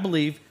us, and I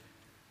believe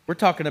we're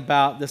talking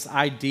about this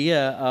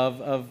idea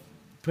of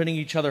putting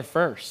each other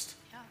first.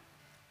 Yeah.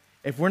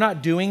 If we're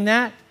not doing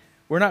that,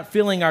 we're not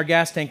filling our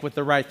gas tank with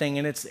the right thing,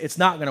 and it's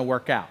not going to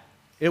work out.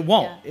 It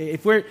won't.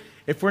 Yeah.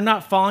 If we're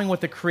not following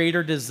what the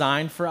Creator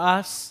designed for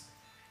us,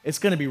 it's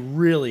going to be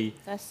really,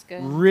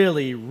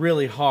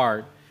 really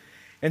hard.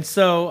 And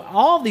so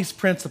all these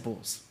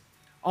principles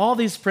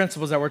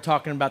that we're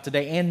talking about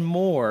today and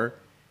more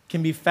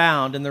can be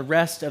found in the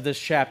rest of this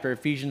chapter,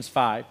 Ephesians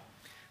 5.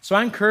 So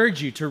I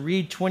encourage you to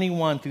read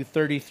 21 through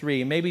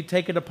 33. Maybe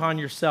take it upon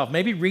yourself.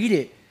 Maybe read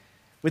it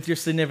with your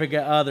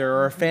significant other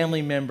or a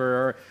family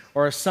member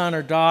or a son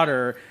or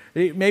daughter.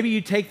 Maybe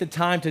you take the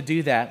time to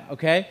do that,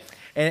 okay?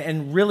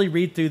 and really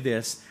read through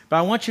this. But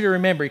I want you to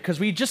remember, because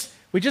we just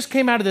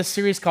came out of this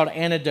series called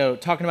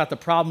Antidote, talking about the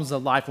problems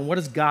of life and what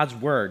does God's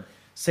word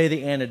say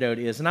the antidote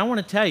is. And I want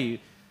to tell you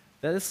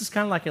that this is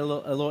kind of like a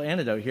little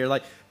antidote here,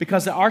 like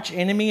because the arch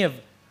enemy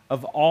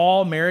of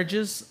all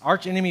marriages,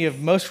 arch enemy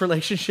of most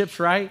relationships,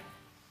 right,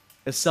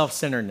 is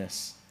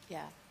self-centeredness.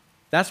 Yeah.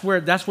 That's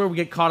where we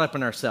get caught up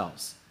in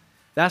ourselves.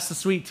 That's the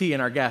sweet tea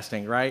in our gas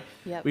tank, right?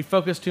 Yep. We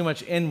focus too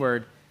much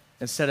inward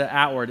instead of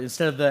outward,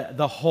 instead of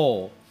the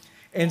whole.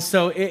 And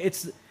so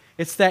it's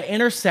that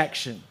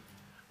intersection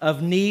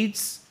of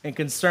needs and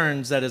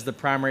concerns that is the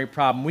primary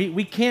problem.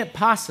 We can't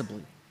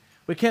possibly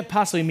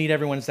meet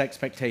everyone's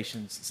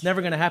expectations. It's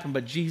never going to happen,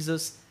 but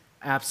Jesus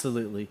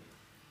absolutely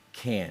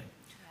can.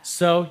 Yeah.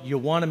 So you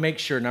want to make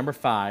sure, number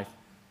 5,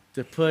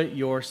 to put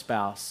your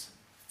spouse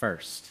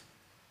first.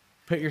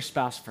 Put your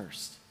spouse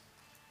first.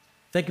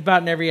 Think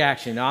about it in every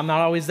action. Now, I'm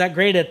not always that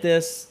great at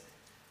this.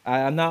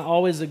 I'm not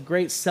always a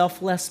great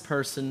selfless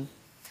person.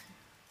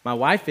 My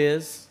wife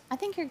is. I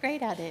think you're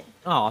great at it.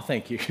 Oh,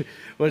 thank you.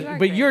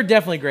 But you're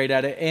definitely great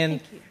at it.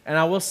 And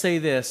I will say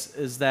this,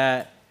 is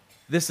that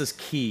this is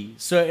key.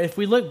 So if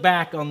we look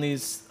back on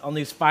these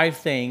 5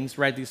 things,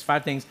 right, these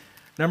 5 things,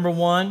 number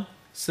 1,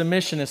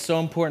 submission is so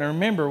important. And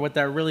remember what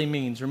that really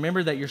means.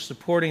 Remember that you're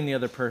supporting the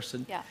other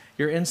person. Yeah.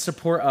 You're in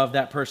support of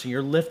that person.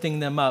 You're lifting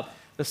them up.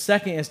 The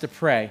second is to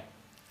pray.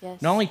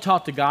 Yes. Not only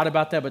talk to God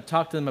about that, but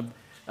talk to them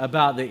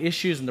about the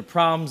issues and the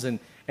problems, and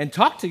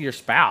talk to your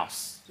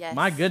spouse. Yes.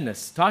 My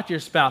goodness, talk to your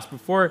spouse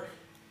before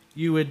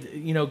you would,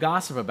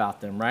 gossip about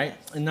them, right?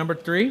 Yes. And number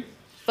 3,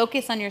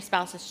 focus on your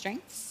spouse's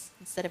strengths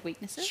instead of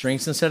weaknesses.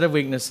 Strengths instead of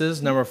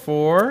weaknesses. Number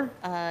 4,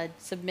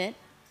 submit.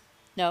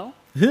 No.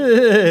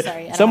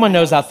 Sorry, someone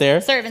knows out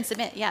there. Serve and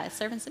submit. Yeah,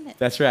 serve and submit.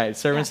 That's right.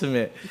 Serve and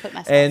submit.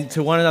 And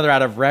to one another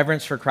out of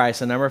reverence for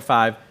Christ. And number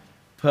 5,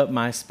 put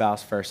my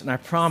spouse first. And I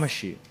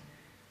promise you,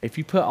 if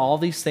you put all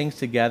these things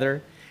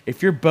together,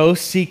 if you're both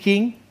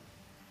seeking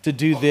to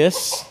do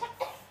this,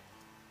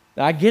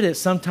 I get it.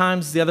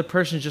 Sometimes the other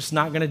person is just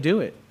not going to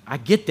do it. I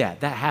get that.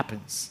 That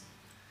happens.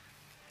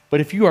 But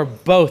if you are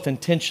both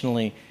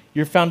intentionally,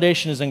 your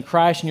foundation is in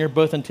Christ, and you're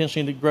both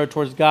intentionally to grow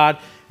towards God,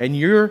 and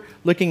you're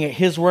looking at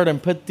His Word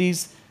and put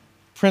these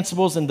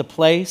principles into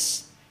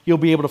place, you'll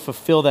be able to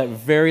fulfill that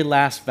very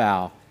last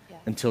vow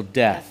until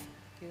death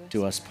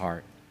do us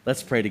part.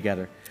 Let's pray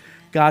together.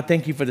 God,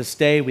 thank you for this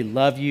day. We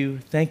love you.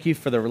 Thank you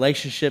for the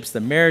relationships, the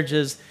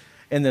marriages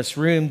in this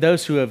room,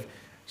 those who have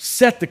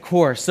set the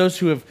course, those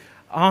who have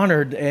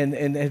honored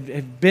and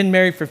have been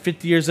married for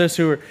 50 years, those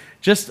who are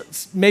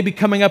just maybe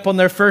coming up on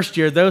their first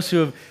year, those who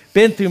have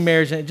been through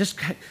marriage and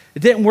it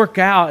didn't work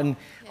out, and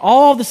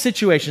all the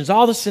situations,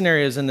 all the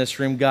scenarios in this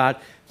room, God,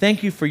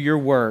 thank you for your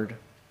word.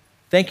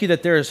 Thank you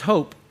that there is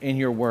hope in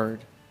your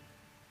word.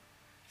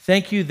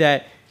 Thank you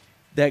that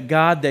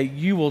God, that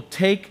you will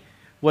take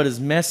what is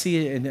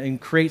messy and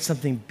create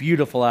something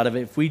beautiful out of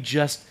it if we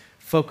just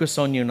focus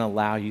on you and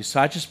allow you. So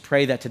I just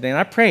pray that today. And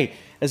I pray,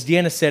 as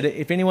Deanna said,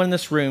 if anyone in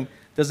this room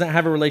doesn't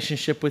have a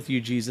relationship with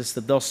you, Jesus,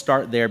 that they'll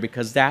start there,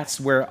 because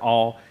that's where it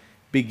all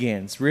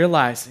begins.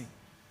 Realizing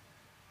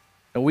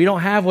that we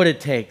don't have what it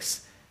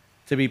takes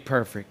to be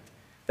perfect.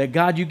 That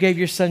God, you gave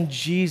your son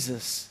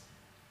Jesus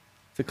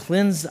to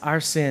cleanse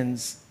our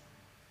sins,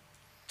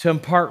 to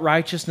impart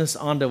righteousness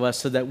onto us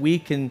so that we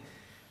can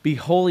be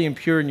holy and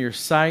pure in your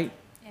sight.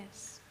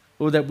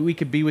 Lord, that we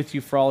could be with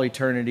you for all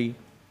eternity.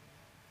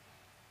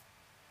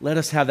 Let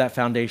us have that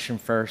foundation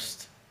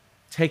first.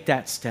 Take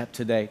that step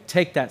today.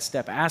 Take that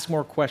step. Ask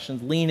more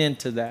questions. Lean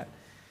into that.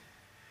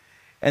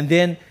 And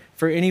then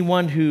for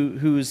anyone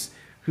who's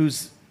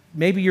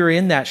maybe you're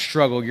in that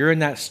struggle, you're in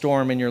that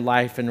storm in your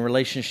life and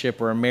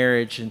relationship or a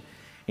marriage, and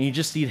you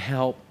just need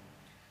help,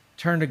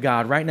 turn to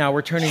God. Right now,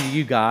 we're turning to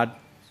you, God.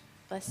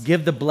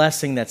 Give the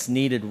blessing that's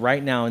needed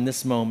right now in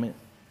this moment.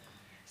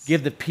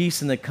 Give the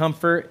peace and the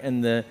comfort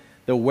and the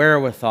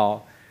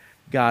wherewithal,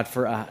 God,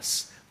 for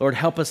us. Lord,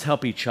 help us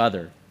help each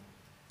other.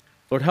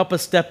 Lord, help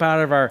us step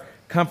out of our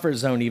comfort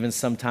zone even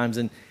sometimes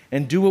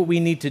and do what we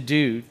need to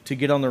do to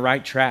get on the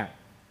right track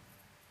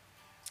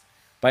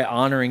by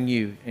honoring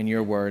you and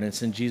your word. And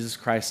it's in Jesus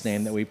Christ's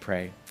name that we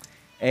pray.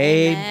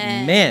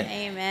 Amen.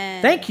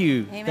 Amen. Thank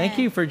you. Amen. Thank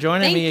you for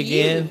joining me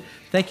again.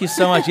 Thank you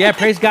so much. Yeah,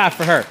 praise God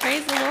for her.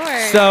 Praise the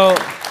Lord.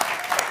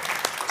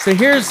 So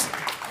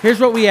here's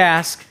what we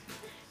ask.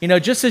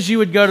 Just as you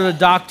would go to the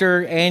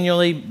doctor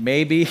annually,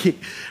 maybe,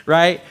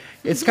 right?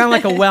 It's kind of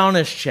like a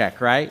wellness check,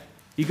 right?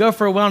 You go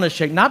for a wellness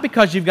check, not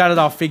because you've got it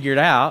all figured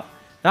out,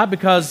 not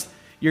because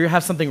you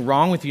have something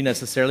wrong with you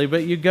necessarily,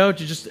 but you go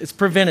to it's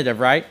preventative,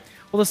 right?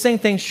 Well, the same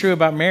thing's true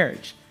about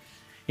marriage.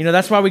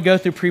 That's why we go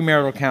through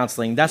premarital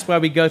counseling. That's why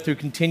we go through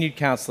continued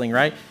counseling,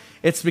 right?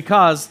 It's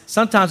because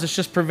sometimes it's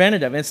just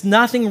preventative. It's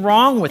nothing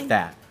wrong with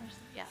that.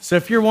 So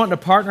if you're wanting to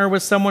partner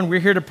with someone,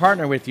 we're here to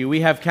partner with you.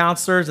 We have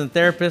counselors and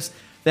therapists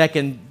that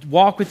can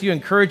walk with you,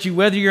 encourage you,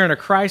 whether you're in a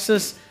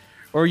crisis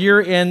or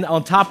you're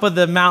on top of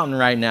the mountain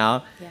right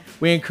now. Yeah.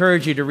 We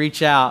encourage you to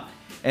reach out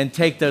and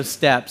take those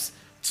steps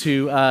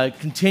to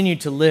continue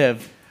to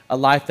live a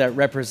life that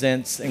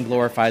represents and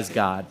glorifies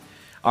God.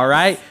 All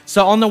right.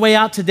 So on the way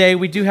out today,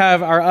 we do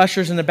have our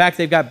ushers in the back.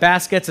 They've got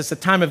baskets. It's a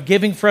time of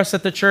giving for us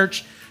at the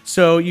church.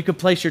 So you can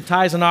place your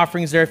tithes and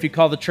offerings there if you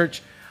call the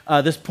church,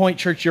 this Point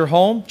Church, your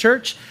home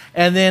church.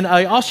 And then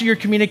also your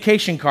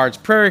communication cards,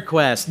 prayer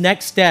requests,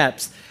 next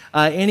steps,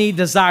 any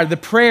desire, the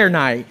prayer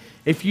night.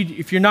 If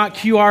you're not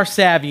QR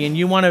savvy and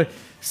you want to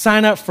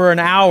sign up for an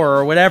hour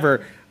or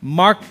whatever,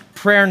 mark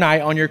prayer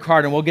night on your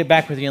card and we'll get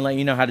back with you and let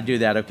you know how to do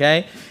that,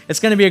 okay?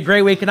 It's going to be a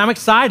great week, and I'm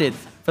excited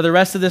for the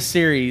rest of this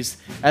series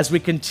as we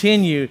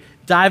continue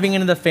diving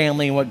into the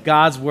family and what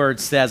God's word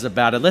says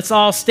about it. Let's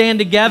all stand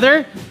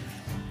together.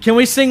 Can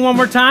we sing one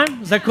more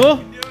time? Is that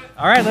cool?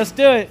 All right, let's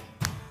do it.